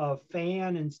type of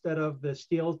fan instead of the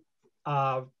steel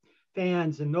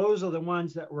fans. And those are the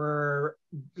ones that were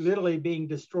literally being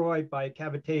destroyed by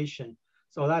cavitation.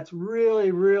 So that's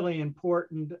really, really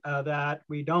important that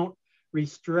we don't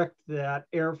restrict that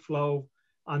airflow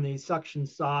on the suction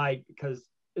side because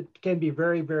it can be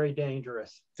very, very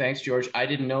dangerous. Thanks, George. I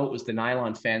didn't know it was the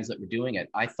nylon fans that were doing it.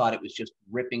 I thought it was just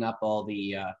ripping up all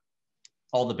the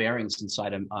bearings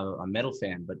inside a metal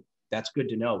fan, but that's good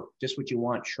to know. Just what you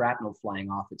want, shrapnel flying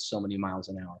off at so many miles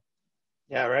an hour.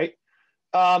 Yeah, right.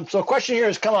 So a question here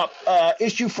has come up.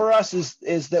 Issue for us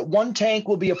is that one tank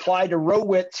will be applied to row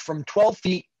widths from 12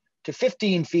 feet to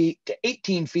 15 feet to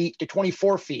 18 feet to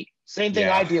 24 feet. Same thing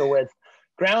I deal with.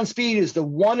 Ground speed is the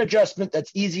one adjustment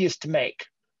that's easiest to make.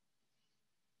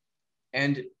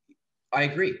 And I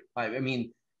agree. I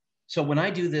mean, so when I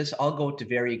do this, I'll go to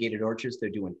variegated orchards. They're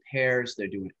doing pears, they're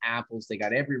doing apples. They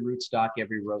got every rootstock,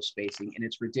 every row spacing. And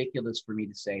it's ridiculous for me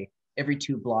to say every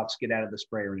 2 blocks, get out of the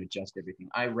sprayer and adjust everything.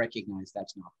 I recognize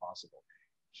that's not possible.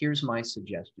 Here's my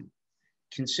suggestion.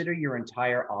 Consider your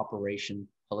entire operation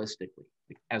holistically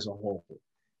as a whole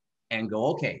and go,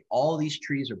 okay, all these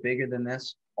trees are bigger than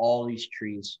this. All these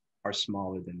trees are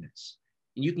smaller than this.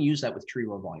 And you can use that with tree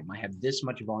row volume. I have this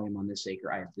much volume on this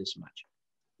acre. I have this much.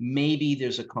 Maybe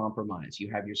there's a compromise.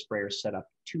 You have your sprayer set up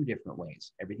 2 different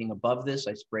ways. Everything above this,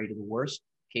 I spray to the worst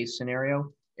case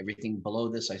scenario. Everything below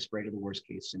this, I spray to the worst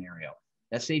case scenario.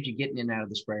 That saves you getting in and out of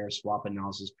the sprayer, swapping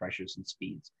nozzles, pressures, and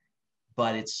speeds.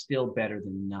 But it's still better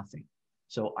than nothing.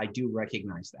 So I do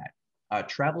recognize that.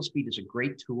 Travel speed is a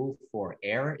great tool for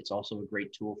air. It's also a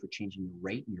great tool for changing your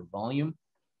rate and your volume.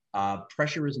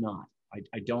 Pressure is not.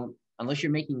 I don't, unless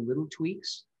you're making little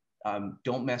tweaks,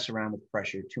 don't mess around with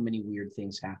pressure. Too many weird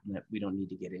things happen that we don't need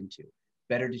to get into.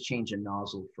 Better to change a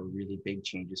nozzle for really big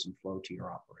changes in flow to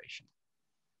your operation.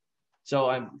 So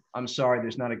I'm sorry,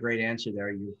 there's not a great answer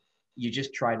there. You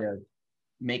just try to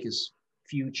make as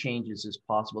few changes as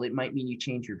possible. It might mean you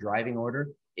change your driving order.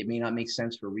 It may not make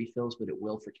sense for refills, but it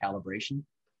will for calibration.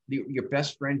 Your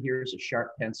best friend here is a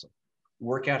sharp pencil.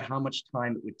 Work out how much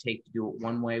time it would take to do it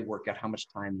one way, work out how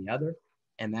much time the other,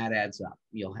 and that adds up.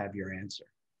 You'll have your answer.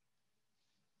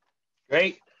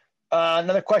 Great.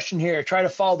 Another question here. Try to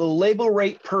follow the label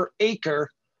rate per acre,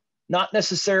 not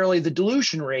necessarily the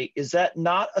dilution rate. Is that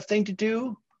not a thing to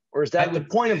do? Or is that the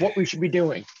point of what we should be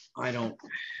doing? I don't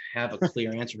have a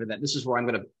clear answer for that. This is where I'm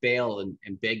going to bail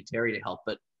and beg Terry to help.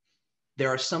 But there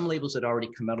are some labels that already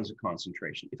come out as a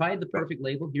concentration. If I had the perfect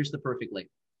label, here's the perfect label.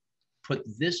 Put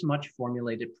this much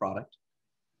formulated product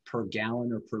per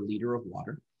gallon or per liter of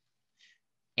water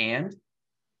and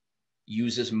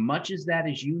use as much as that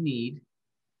as you need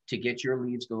to get your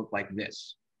leaves to look like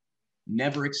this.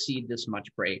 Never exceed this much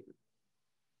per acre.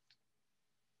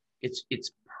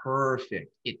 It's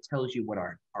perfect. It tells you what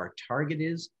our target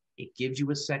is. It gives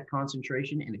you a set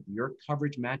concentration. And if your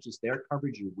coverage matches their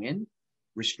coverage, you win.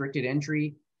 Restricted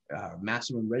entry,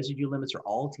 maximum residue limits are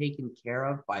all taken care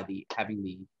of by having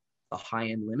the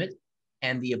high-end limit.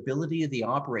 And the ability of the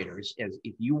operators, as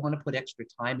if you want to put extra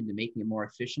time into making it more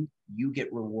efficient, you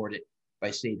get rewarded by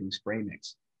saving spray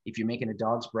mix. If you're making a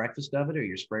dog's breakfast of it, or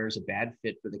your sprayer is a bad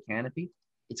fit for the canopy,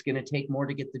 it's going to take more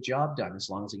to get the job done,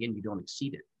 as long as, again, you don't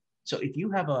exceed it. So if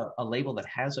you have a label that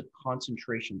has a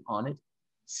concentration on it,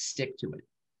 stick to it.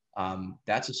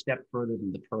 That's a step further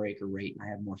than the per acre rate, and I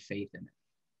have more faith in it.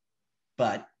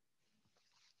 But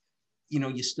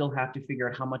you still have to figure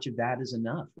out how much of that is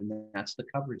enough, and that's the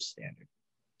coverage standard.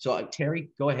 So Terry,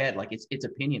 go ahead. Like, it's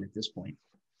opinion at this point.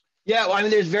 Yeah, well, I mean,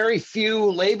 there's very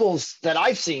few labels that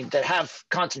I've seen that have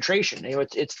concentration.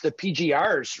 It's the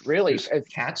PGRs, really. There's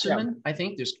Katzeman, I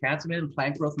think. There's Katzeman and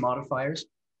plant growth modifiers.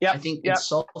 Yeah, I think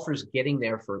sulfur's getting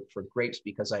there for grapes,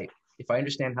 because if I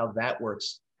understand how that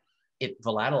works, it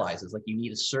volatilizes. Like, you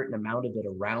need a certain amount of it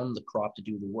around the crop to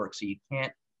do the work. So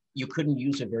you couldn't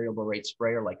use a variable rate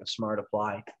sprayer like a Smart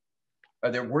Apply.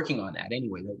 Or they're working on that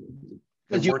anyway.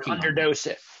 Because you underdose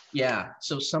it. Yeah.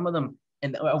 So some of them,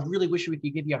 and I really wish we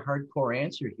could give you a hardcore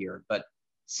answer here, but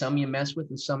some you mess with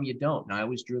and some you don't. And I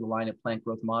always drew the line at plant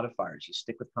growth modifiers. You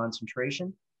stick with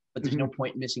concentration, but there's no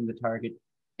point missing the target.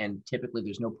 And typically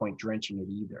there's no point drenching it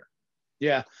either.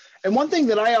 Yeah. And one thing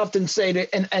that I often say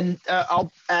and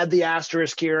I'll add the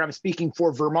asterisk here, I'm speaking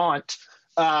for Vermont.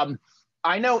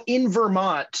 I know in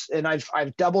Vermont, and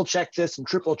I've double checked this and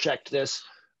triple checked this,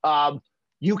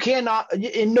 you cannot,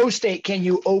 in no state can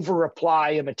you over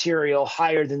apply a material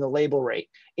higher than the label rate.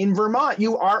 In Vermont,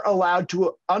 you are allowed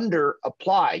to under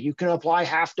apply. You can apply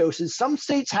half doses. Some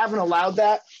states haven't allowed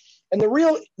that. And the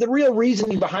real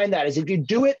reasoning behind that is, if you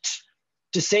do it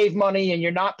to save money and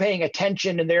you're not paying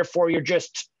attention, and therefore you're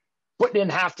just putting in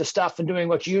half the stuff and doing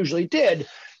what you usually did,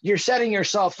 you're setting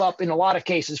yourself up in a lot of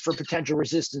cases for potential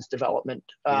resistance development.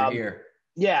 Here.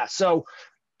 Yeah. So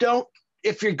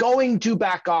if you're going to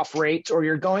back off rates, or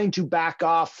you're going to back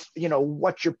off,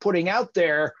 what you're putting out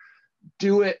there,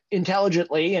 do it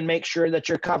intelligently and make sure that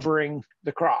you're covering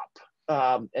the crop.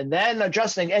 And then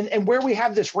adjusting, and where we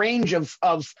have this range of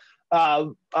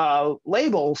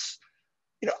labels,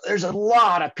 there's a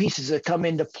lot of pieces that come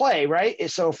into play, right?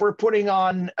 So if we're putting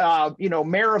on,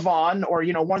 Maravon, or,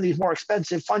 one of these more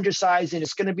expensive fungicides, and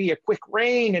it's going to be a quick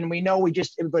rain, and we know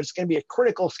but it's going to be a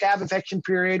critical scab infection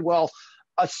period. Well,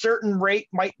 a certain rate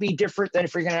might be different than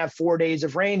if you're going to have 4 days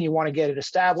of rain. You want to get it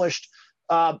established.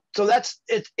 So that's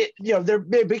it.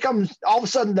 It becomes, all of a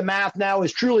sudden, the math now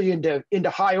is truly into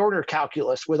high order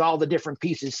calculus with all the different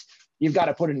pieces you've got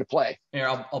to put into play. Here,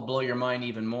 I'll blow your mind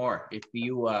even more. If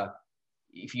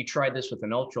you try this with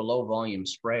an ultra low volume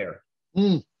sprayer,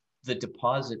 the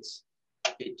deposits,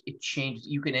 it changes.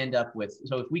 You can end up with,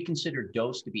 so if we consider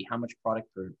dose to be how much product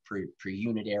per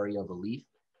unit area of a leaf,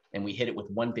 and we hit it with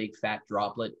one big fat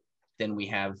droplet, then we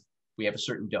have a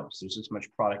certain dose. There's this much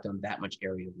product on that much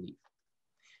area of leaf.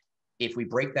 If we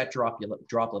break that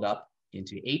droplet up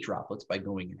into 8 droplets by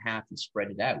going in half and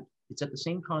spread it out, it's at the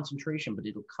same concentration, but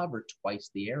it'll cover twice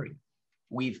the area.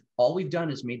 All we've done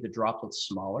is made the droplets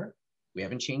smaller. We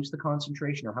haven't changed the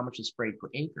concentration or how much is sprayed per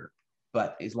acre,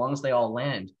 but as long as they all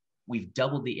land, we've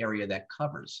doubled the area that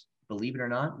covers. Believe it or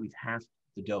not, we've halved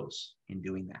the dose in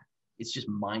doing that. It's just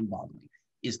mind-boggling.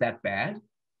 Is that bad?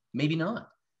 Maybe not.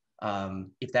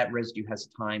 If that residue has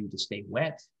time to stay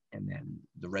wet and then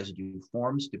the residue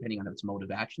forms, depending on its mode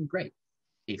of action, great.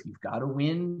 If you've got a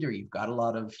wind or you've got a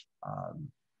lot of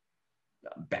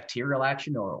bacterial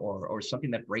action or something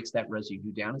that breaks that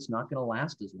residue down, it's not going to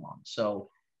last as long. So,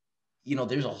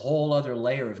 there's a whole other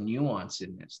layer of nuance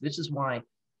in this. This is why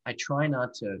I try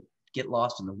not to get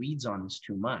lost in the weeds on this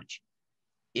too much.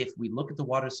 If we look at the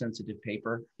water sensitive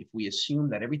paper, if we assume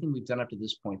that everything we've done up to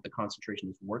this point, the concentration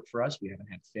has worked for us, we haven't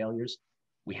had failures,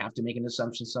 we have to make an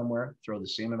assumption somewhere, throw the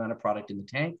same amount of product in the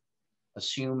tank,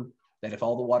 assume that if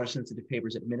all the water sensitive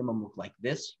papers at minimum look like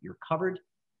this, you're covered,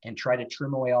 and try to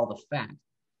trim away all the fat,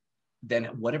 then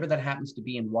whatever that happens to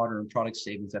be in water and product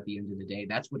savings at the end of the day,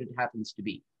 that's what it happens to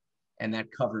be. And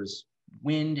that covers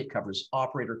wind, it covers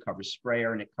operator, covers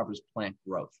sprayer, and it covers plant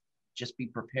growth. Just be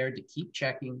prepared to keep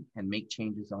checking and make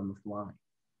changes on the fly.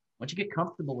 Once you get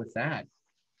comfortable with that,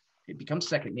 it becomes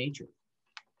second nature.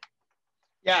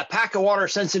 Yeah, a pack of water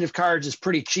sensitive cards is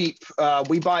pretty cheap.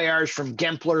 We buy ours from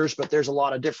Gempler's, but there's a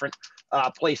lot of different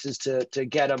places to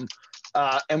get them.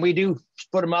 And we do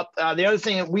put them up. The other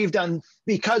thing that we've done,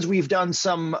 because we've done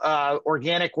some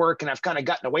organic work, and I've kind of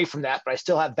gotten away from that, but I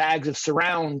still have bags of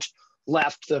Surround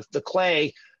left, the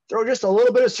clay. Throw just a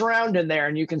little bit of Surround in there,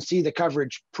 and you can see the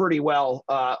coverage pretty well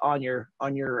on your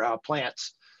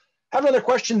plants. I have another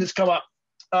question that's come up.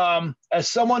 as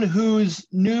someone who's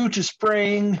new to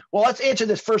spraying, well, let's answer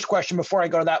this first question before I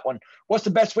go to that one. What's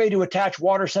the best way to attach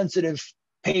water sensitive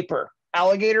paper?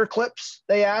 Alligator clips,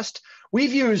 they asked.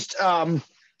 We've used, I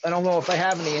don't know if I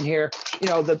have any in here,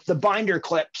 the binder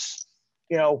clips.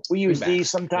 We use these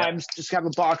sometimes, just have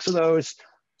a box of those.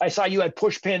 I saw you had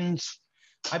push pins.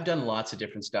 I've done lots of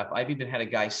different stuff. I've even had a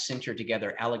guy sinter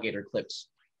together alligator clips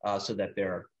so that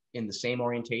they're in the same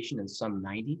orientation and some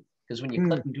 90. Because when you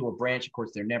clip them to a branch, of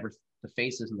course, the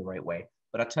face isn't the right way.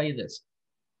 But I'll tell you this,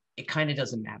 it kind of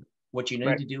doesn't matter. What you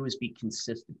need to do is be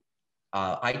consistent.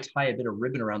 I tie a bit of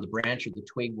ribbon around the branch or the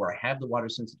twig where I have the water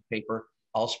sensitive paper.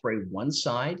 I'll spray one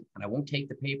side and I won't take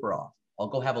the paper off. I'll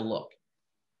go have a look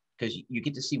because you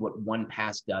get to see what one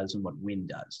pass does and what wind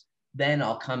does. Then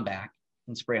I'll come back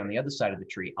and spray on the other side of the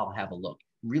tree. I'll have a look.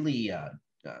 Really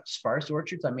sparse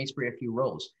orchards, I may spray a few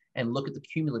rows and look at the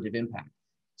cumulative impact.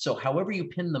 So however you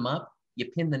pin them up, you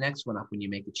pin the next one up when you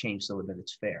make a change so that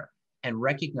it's fair. And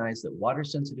recognize that water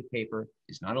sensitive paper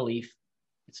is not a leaf.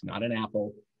 It's not an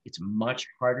apple. It's much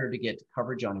harder to get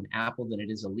coverage on an apple than it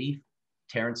is a leaf.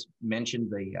 Terence mentioned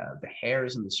the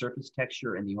hairs and the surface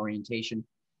texture and the orientation.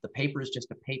 The paper is just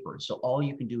a paper. So all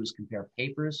you can do is compare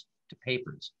papers to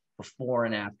papers before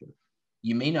and after.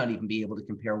 You may not even be able to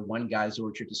compare one guy's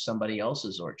orchard to somebody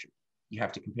else's orchard. You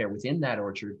have to compare within that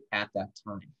orchard at that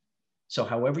time. So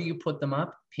however you put them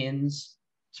up, pins,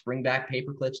 spring back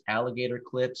paper clips, alligator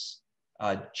clips,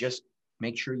 just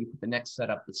make sure you put the next set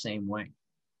up the same way.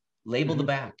 Label the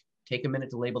back. Take a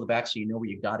minute to label the back so you know where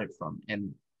you got it from.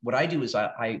 And what I do is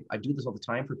I do this all the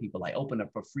time for people. I open up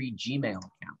a free Gmail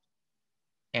account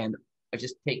and I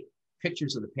just take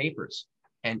pictures of the papers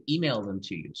and email them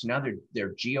to you. So now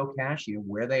they're geocached, you know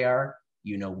where they are,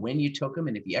 you know when you took them.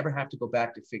 And if you ever have to go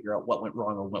back to figure out what went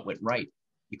wrong or what went right,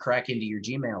 you crack into your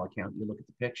Gmail account, you look at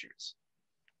the pictures.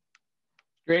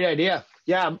 Great idea.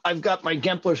 Yeah, I've got my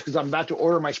Gemplers because I'm about to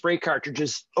order my spray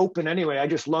cartridges open anyway. I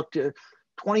just looked at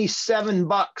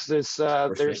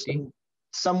 $27. There's some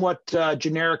somewhat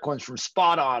generic ones from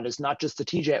Spot On. It's not just the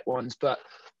TJet ones, but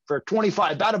for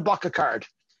 $25, about $1 a card.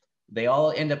 They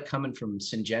all end up coming from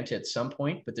Syngenta at some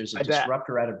point, but there's a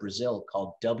disruptor out of Brazil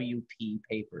called WP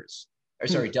Papers, or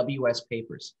sorry, WS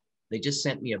Papers. They just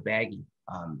sent me a baggie.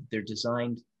 They're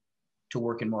designed to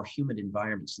work in more humid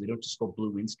environments, so they don't just go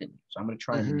blue instantly. So I'm going to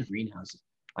try them in the greenhouses.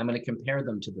 I'm going to compare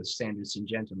them to the standard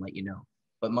Syngenta and let you know.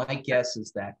 But my guess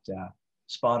is that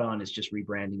Spot On is just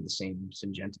rebranding the same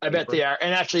Syngenta. I bet they are.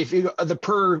 And actually, if you the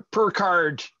per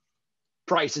card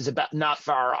price is about not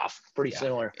far off, pretty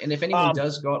similar. And if anyone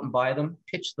does go out and buy them,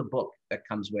 pitch the book that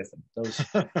comes with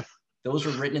them. Those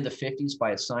were written in the 50s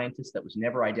by a scientist that was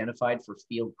never identified for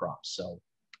field crops. So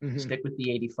stick with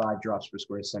the 85 drops per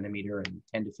square centimeter and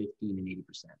 10 to 15 and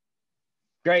 80%.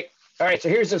 Great. All right. So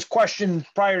here's this question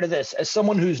prior to this. As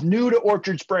someone who's new to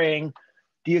orchard spraying,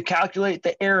 do you calculate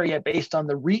the area based on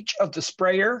the reach of the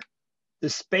sprayer, the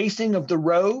spacing of the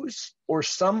rows, or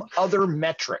some other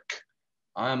metric?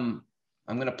 I'm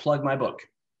going to plug my book.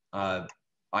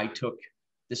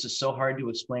 This is so hard to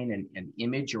explain an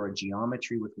image or a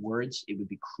geometry with words. It would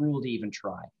be cruel to even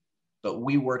try. But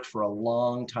we worked for a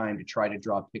long time to try to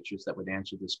draw pictures that would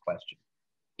answer this question.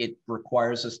 It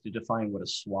requires us to define what a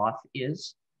swath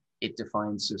is. It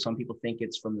defines, so some people think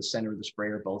it's from the center of the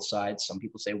sprayer, both sides. Some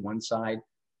people say one side.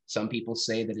 Some people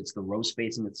say that it's the row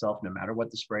spacing itself, no matter what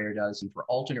the sprayer does. And for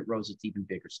alternate rows, it's even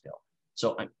bigger still.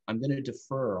 So I'm going to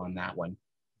defer on that one.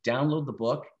 Download the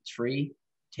book. It's free.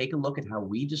 Take a look at how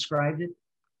we described it.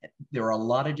 There are a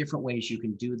lot of different ways you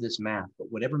can do this math,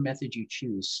 but whatever method you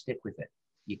choose, stick with it.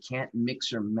 You can't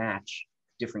mix or match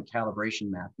different calibration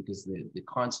math because the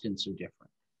constants are different.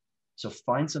 So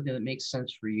find something that makes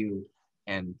sense for you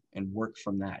and work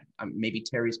from that. Maybe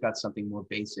Terry's got something more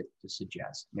basic to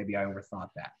suggest. Maybe I overthought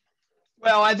that.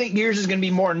 Well, I think yours is going to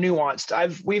be more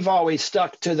nuanced. We've always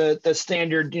stuck to the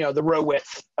standard, the row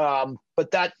width,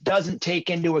 but that doesn't take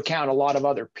into account a lot of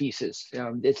other pieces.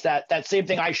 It's that same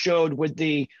thing I showed with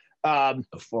the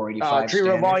 485 tree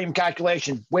row volume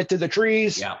calculation, width of the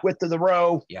trees, width of the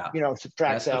row.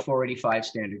 Subtracts that's out. The 485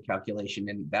 standard calculation,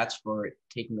 and that's for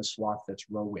taking a swath that's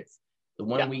row width. The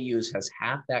one we use has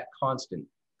half that constant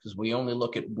because we only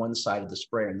look at one side of the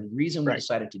sprayer, and the reason we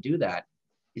decided to do that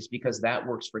is because that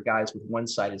works for guys with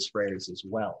one-sided sprayers as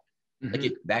well.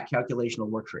 That calculation will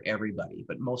work for everybody,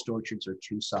 but most orchards are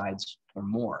two sides or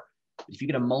more. If you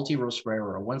get a multi-row sprayer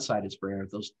or a one-sided sprayer,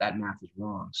 that math is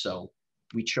wrong. So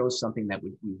we chose something that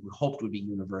we hoped would be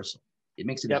universal. It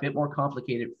makes it a bit more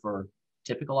complicated for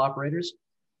typical operators,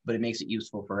 but it makes it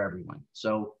useful for everyone.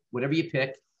 So whatever you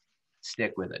pick,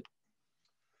 stick with it.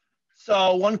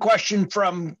 So one question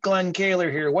from Glenn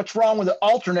Kaler here. What's wrong with the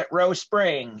alternate row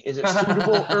spraying? Is it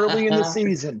suitable early in the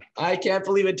season? I can't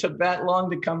believe it took that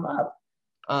long to come up.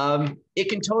 It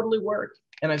can totally work,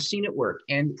 and I've seen it work.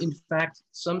 And in fact,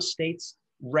 some states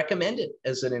recommend it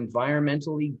as an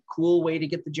environmentally cool way to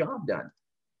get the job done.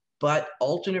 But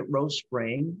alternate row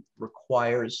spraying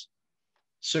requires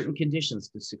certain conditions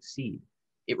to succeed.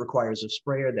 It requires a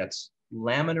sprayer that's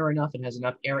laminar enough and has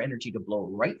enough air energy to blow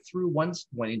right through one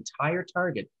entire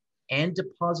target and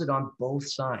deposit on both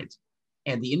sides.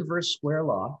 And the inverse square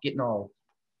law, getting all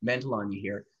mental on you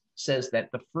here, says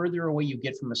that the further away you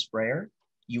get from a sprayer,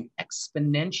 you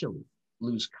exponentially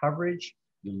lose coverage,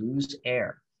 you lose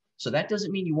air. So that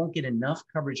doesn't mean you won't get enough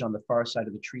coverage on the far side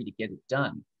of the tree to get it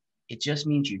done. It just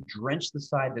means you drench the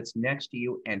side that's next to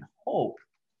you and hope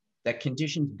that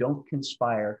conditions don't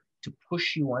conspire to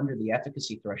push you under the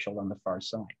efficacy threshold on the far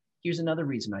side. Here's another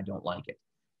reason I don't like it.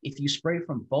 If you spray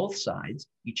from both sides,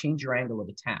 you change your angle of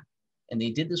attack. And they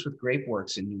did this with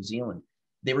grapeworks in New Zealand.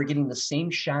 They were getting the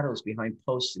same shadows behind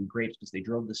posts and grapes because they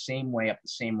drove the same way up the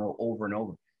same row over and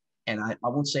over. And I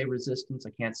won't say resistance,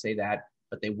 I can't say that,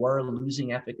 but they were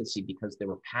losing efficacy because there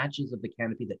were patches of the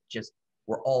canopy that just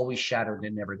were always shadowed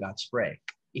and never got spray.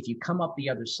 If you come up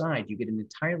the other side, you get an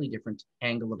entirely different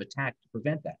angle of attack to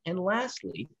prevent that. And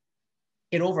lastly,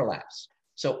 it overlaps.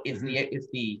 So if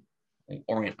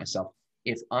orient myself,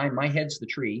 if my head's the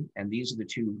tree and these are the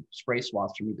two spray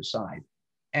swaths from either side,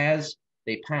 as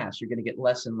they pass, you're going to get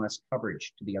less and less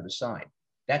coverage to the other side.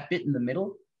 That bit in the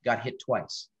middle got hit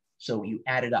twice. So you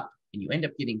add it up and you end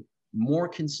up getting more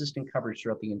consistent coverage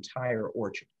throughout the entire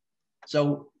orchard.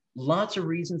 So lots of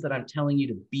reasons that I'm telling you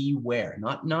to beware,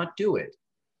 not do it,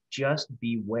 just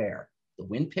beware. The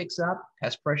wind picks up,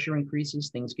 pest pressure increases,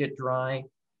 things get dry,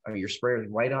 or your sprayer is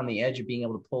right on the edge of being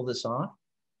able to pull this off.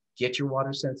 Get your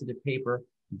water sensitive paper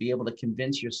and be able to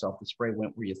convince yourself the spray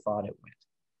went where you thought it went.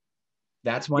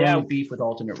 That's my only beef with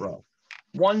alternate row.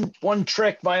 One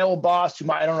trick my old boss,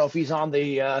 who I don't know if he's on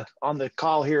the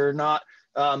call here or not,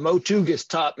 Mo Tugas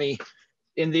taught me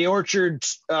in the orchard,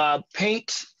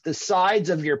 paint the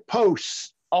sides of your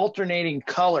posts alternating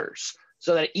colors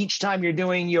so that each time you're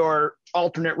doing your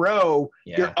alternate row,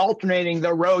 you're alternating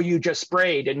the row you just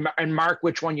sprayed and mark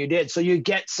which one you did. So you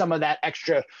get some of that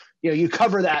extra, you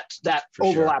cover that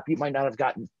overlap you might not have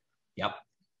gotten. Yep.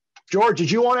 George,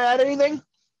 did you want to add anything?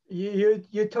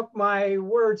 You took my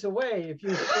words away. If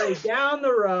you spray down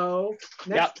the row,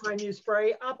 next time you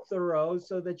spray up the row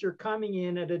so that you're coming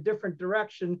in at a different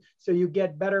direction so you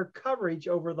get better coverage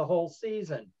over the whole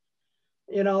season.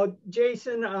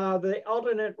 Jason, the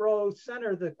alternate row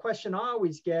center, the question I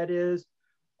always get is,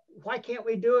 why can't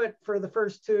we do it for the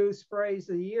first two sprays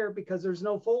of the year because there's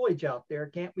no foliage out there?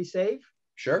 Can't we save?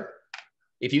 Sure.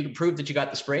 If you can prove that you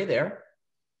got the spray there.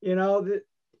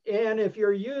 And if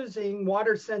you're using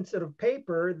water sensitive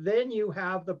paper, then you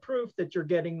have the proof that you're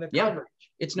getting the coverage.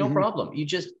 It's no problem. You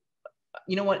just,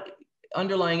 what,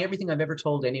 underlying everything I've ever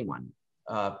told anyone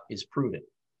is prove it.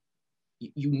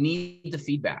 You need the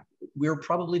feedback. We're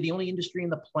probably the only industry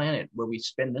in the planet where we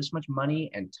spend this much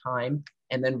money and time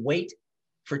and then wait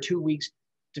for 2 weeks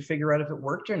to figure out if it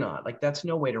worked or not. Like, that's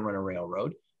no way to run a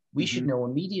railroad. We should know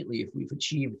immediately if we've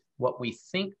achieved what we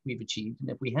think we've achieved.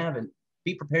 And if we haven't,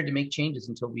 be prepared to make changes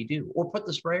until we do, or put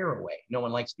the sprayer away. No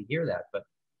one likes to hear that, but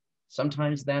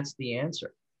sometimes that's the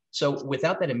answer. So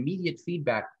without that immediate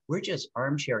feedback, we're just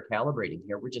armchair calibrating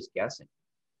here. We're just guessing.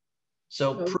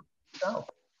 So prove yourself.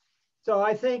 So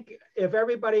I think if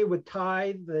everybody would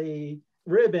tie the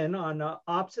ribbon on the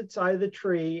opposite side of the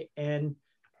tree and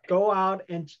go out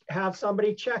and have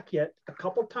somebody check it a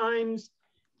couple times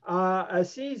a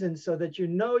season so that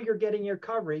you're getting your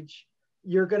coverage,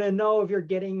 you're going to know if you're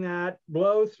getting that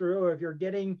blow through or if you're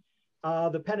getting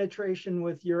the penetration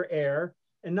with your air.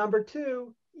 And number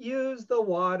two, use the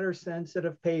water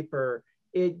sensitive paper.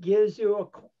 It gives you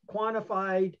a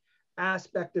quantified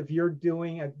aspect of you're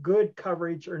doing a good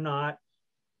coverage or not.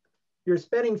 You're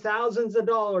spending thousands of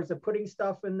dollars of putting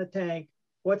stuff in the tank.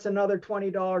 What's another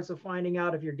 $20 of finding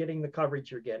out if you're getting the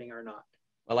coverage you're getting or not?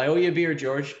 Well, I owe you a beer,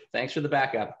 George. Thanks for the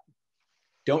backup.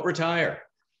 Don't retire.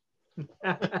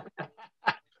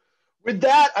 With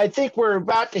that, I think we're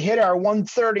about to hit our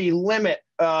 1:30 limit.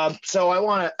 So I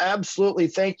want to absolutely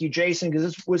thank you, Jason,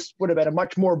 because this would have been a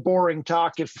much more boring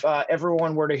talk if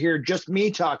everyone were to hear just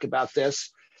me talk about this.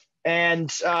 And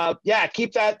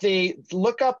keep that.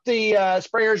 Look up the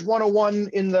Sprayers 101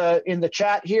 in the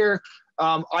chat here.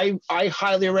 I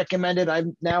highly recommend it. I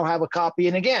now have a copy.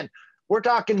 And again, we're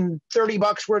talking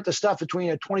 $30 worth of stuff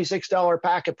between a $26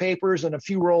 pack of papers and a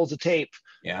few rolls of tape.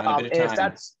 Yeah, and a bit of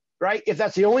time. If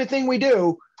that's the only thing we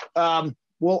do,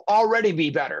 will already be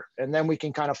better. And then we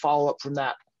can kind of follow up from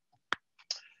that.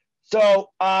 So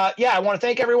yeah, I want to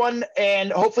thank everyone,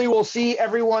 and hopefully we'll see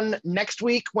everyone next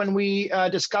week when we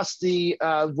discuss the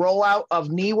rollout of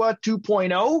NEWA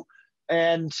 2.0.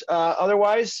 And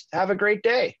otherwise, have a great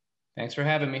day. Thanks for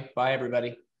having me. Bye,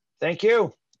 everybody. Thank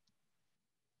you.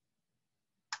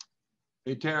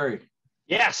 Hey, Terry.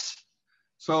 Yes.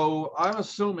 So I'm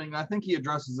assuming, I think he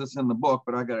addresses this in the book,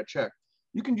 but I got to check.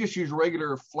 You can just use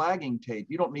regular flagging tape.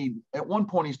 You don't need, at one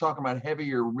point he's talking about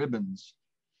heavier ribbons,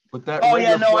 but that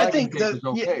I think tape is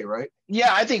okay, right?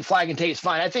 Yeah, I think flagging tape is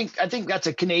fine. I think that's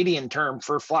a Canadian term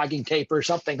for flagging tape or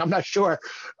something. I'm not sure.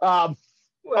 Well,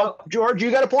 George,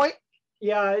 you got a point?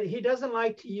 Yeah, he doesn't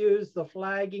like to use the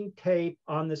flagging tape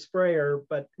on the sprayer,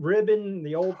 but ribbon,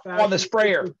 the old-fashioned on the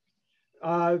sprayer,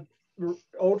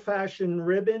 old-fashioned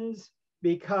ribbons,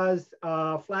 because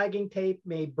flagging tape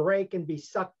may break and be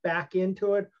sucked back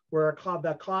into it, where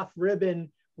the cloth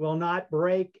ribbon will not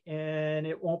break and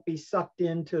it won't be sucked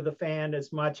into the fan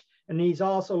as much. And he's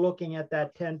also looking at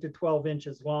that 10 to 12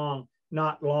 inches long,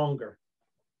 not longer.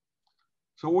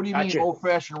 So what do you mean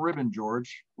old-fashioned ribbon,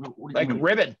 George? What like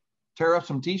ribbon? Tear up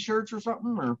some T-shirts or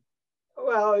something, or?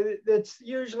 Well, it's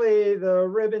usually the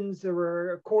ribbons that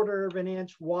were 1/4 of an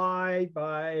inch wide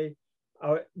by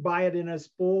it in a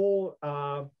spool.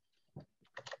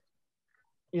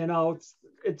 You know,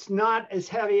 it's not as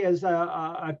heavy as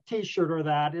a T-shirt or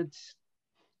that. It's,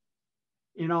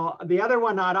 you know, the other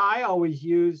one that I always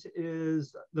use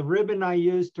is the ribbon I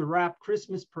use to wrap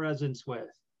Christmas presents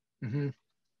with. Mm-hmm.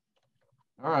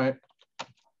 All right.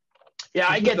 Yeah,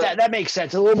 I get that. That makes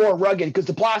sense. A little more rugged, because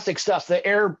the plastic stuff, the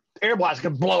air blast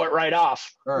can blow it right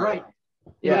off. Right.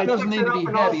 Yeah, it doesn't need to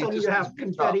be heavy. You have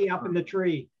confetti up in the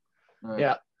tree. Right.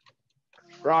 Yeah.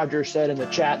 Roger said in the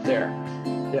chat there,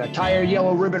 yeah, tie a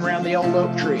yellow ribbon around the old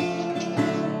oak tree.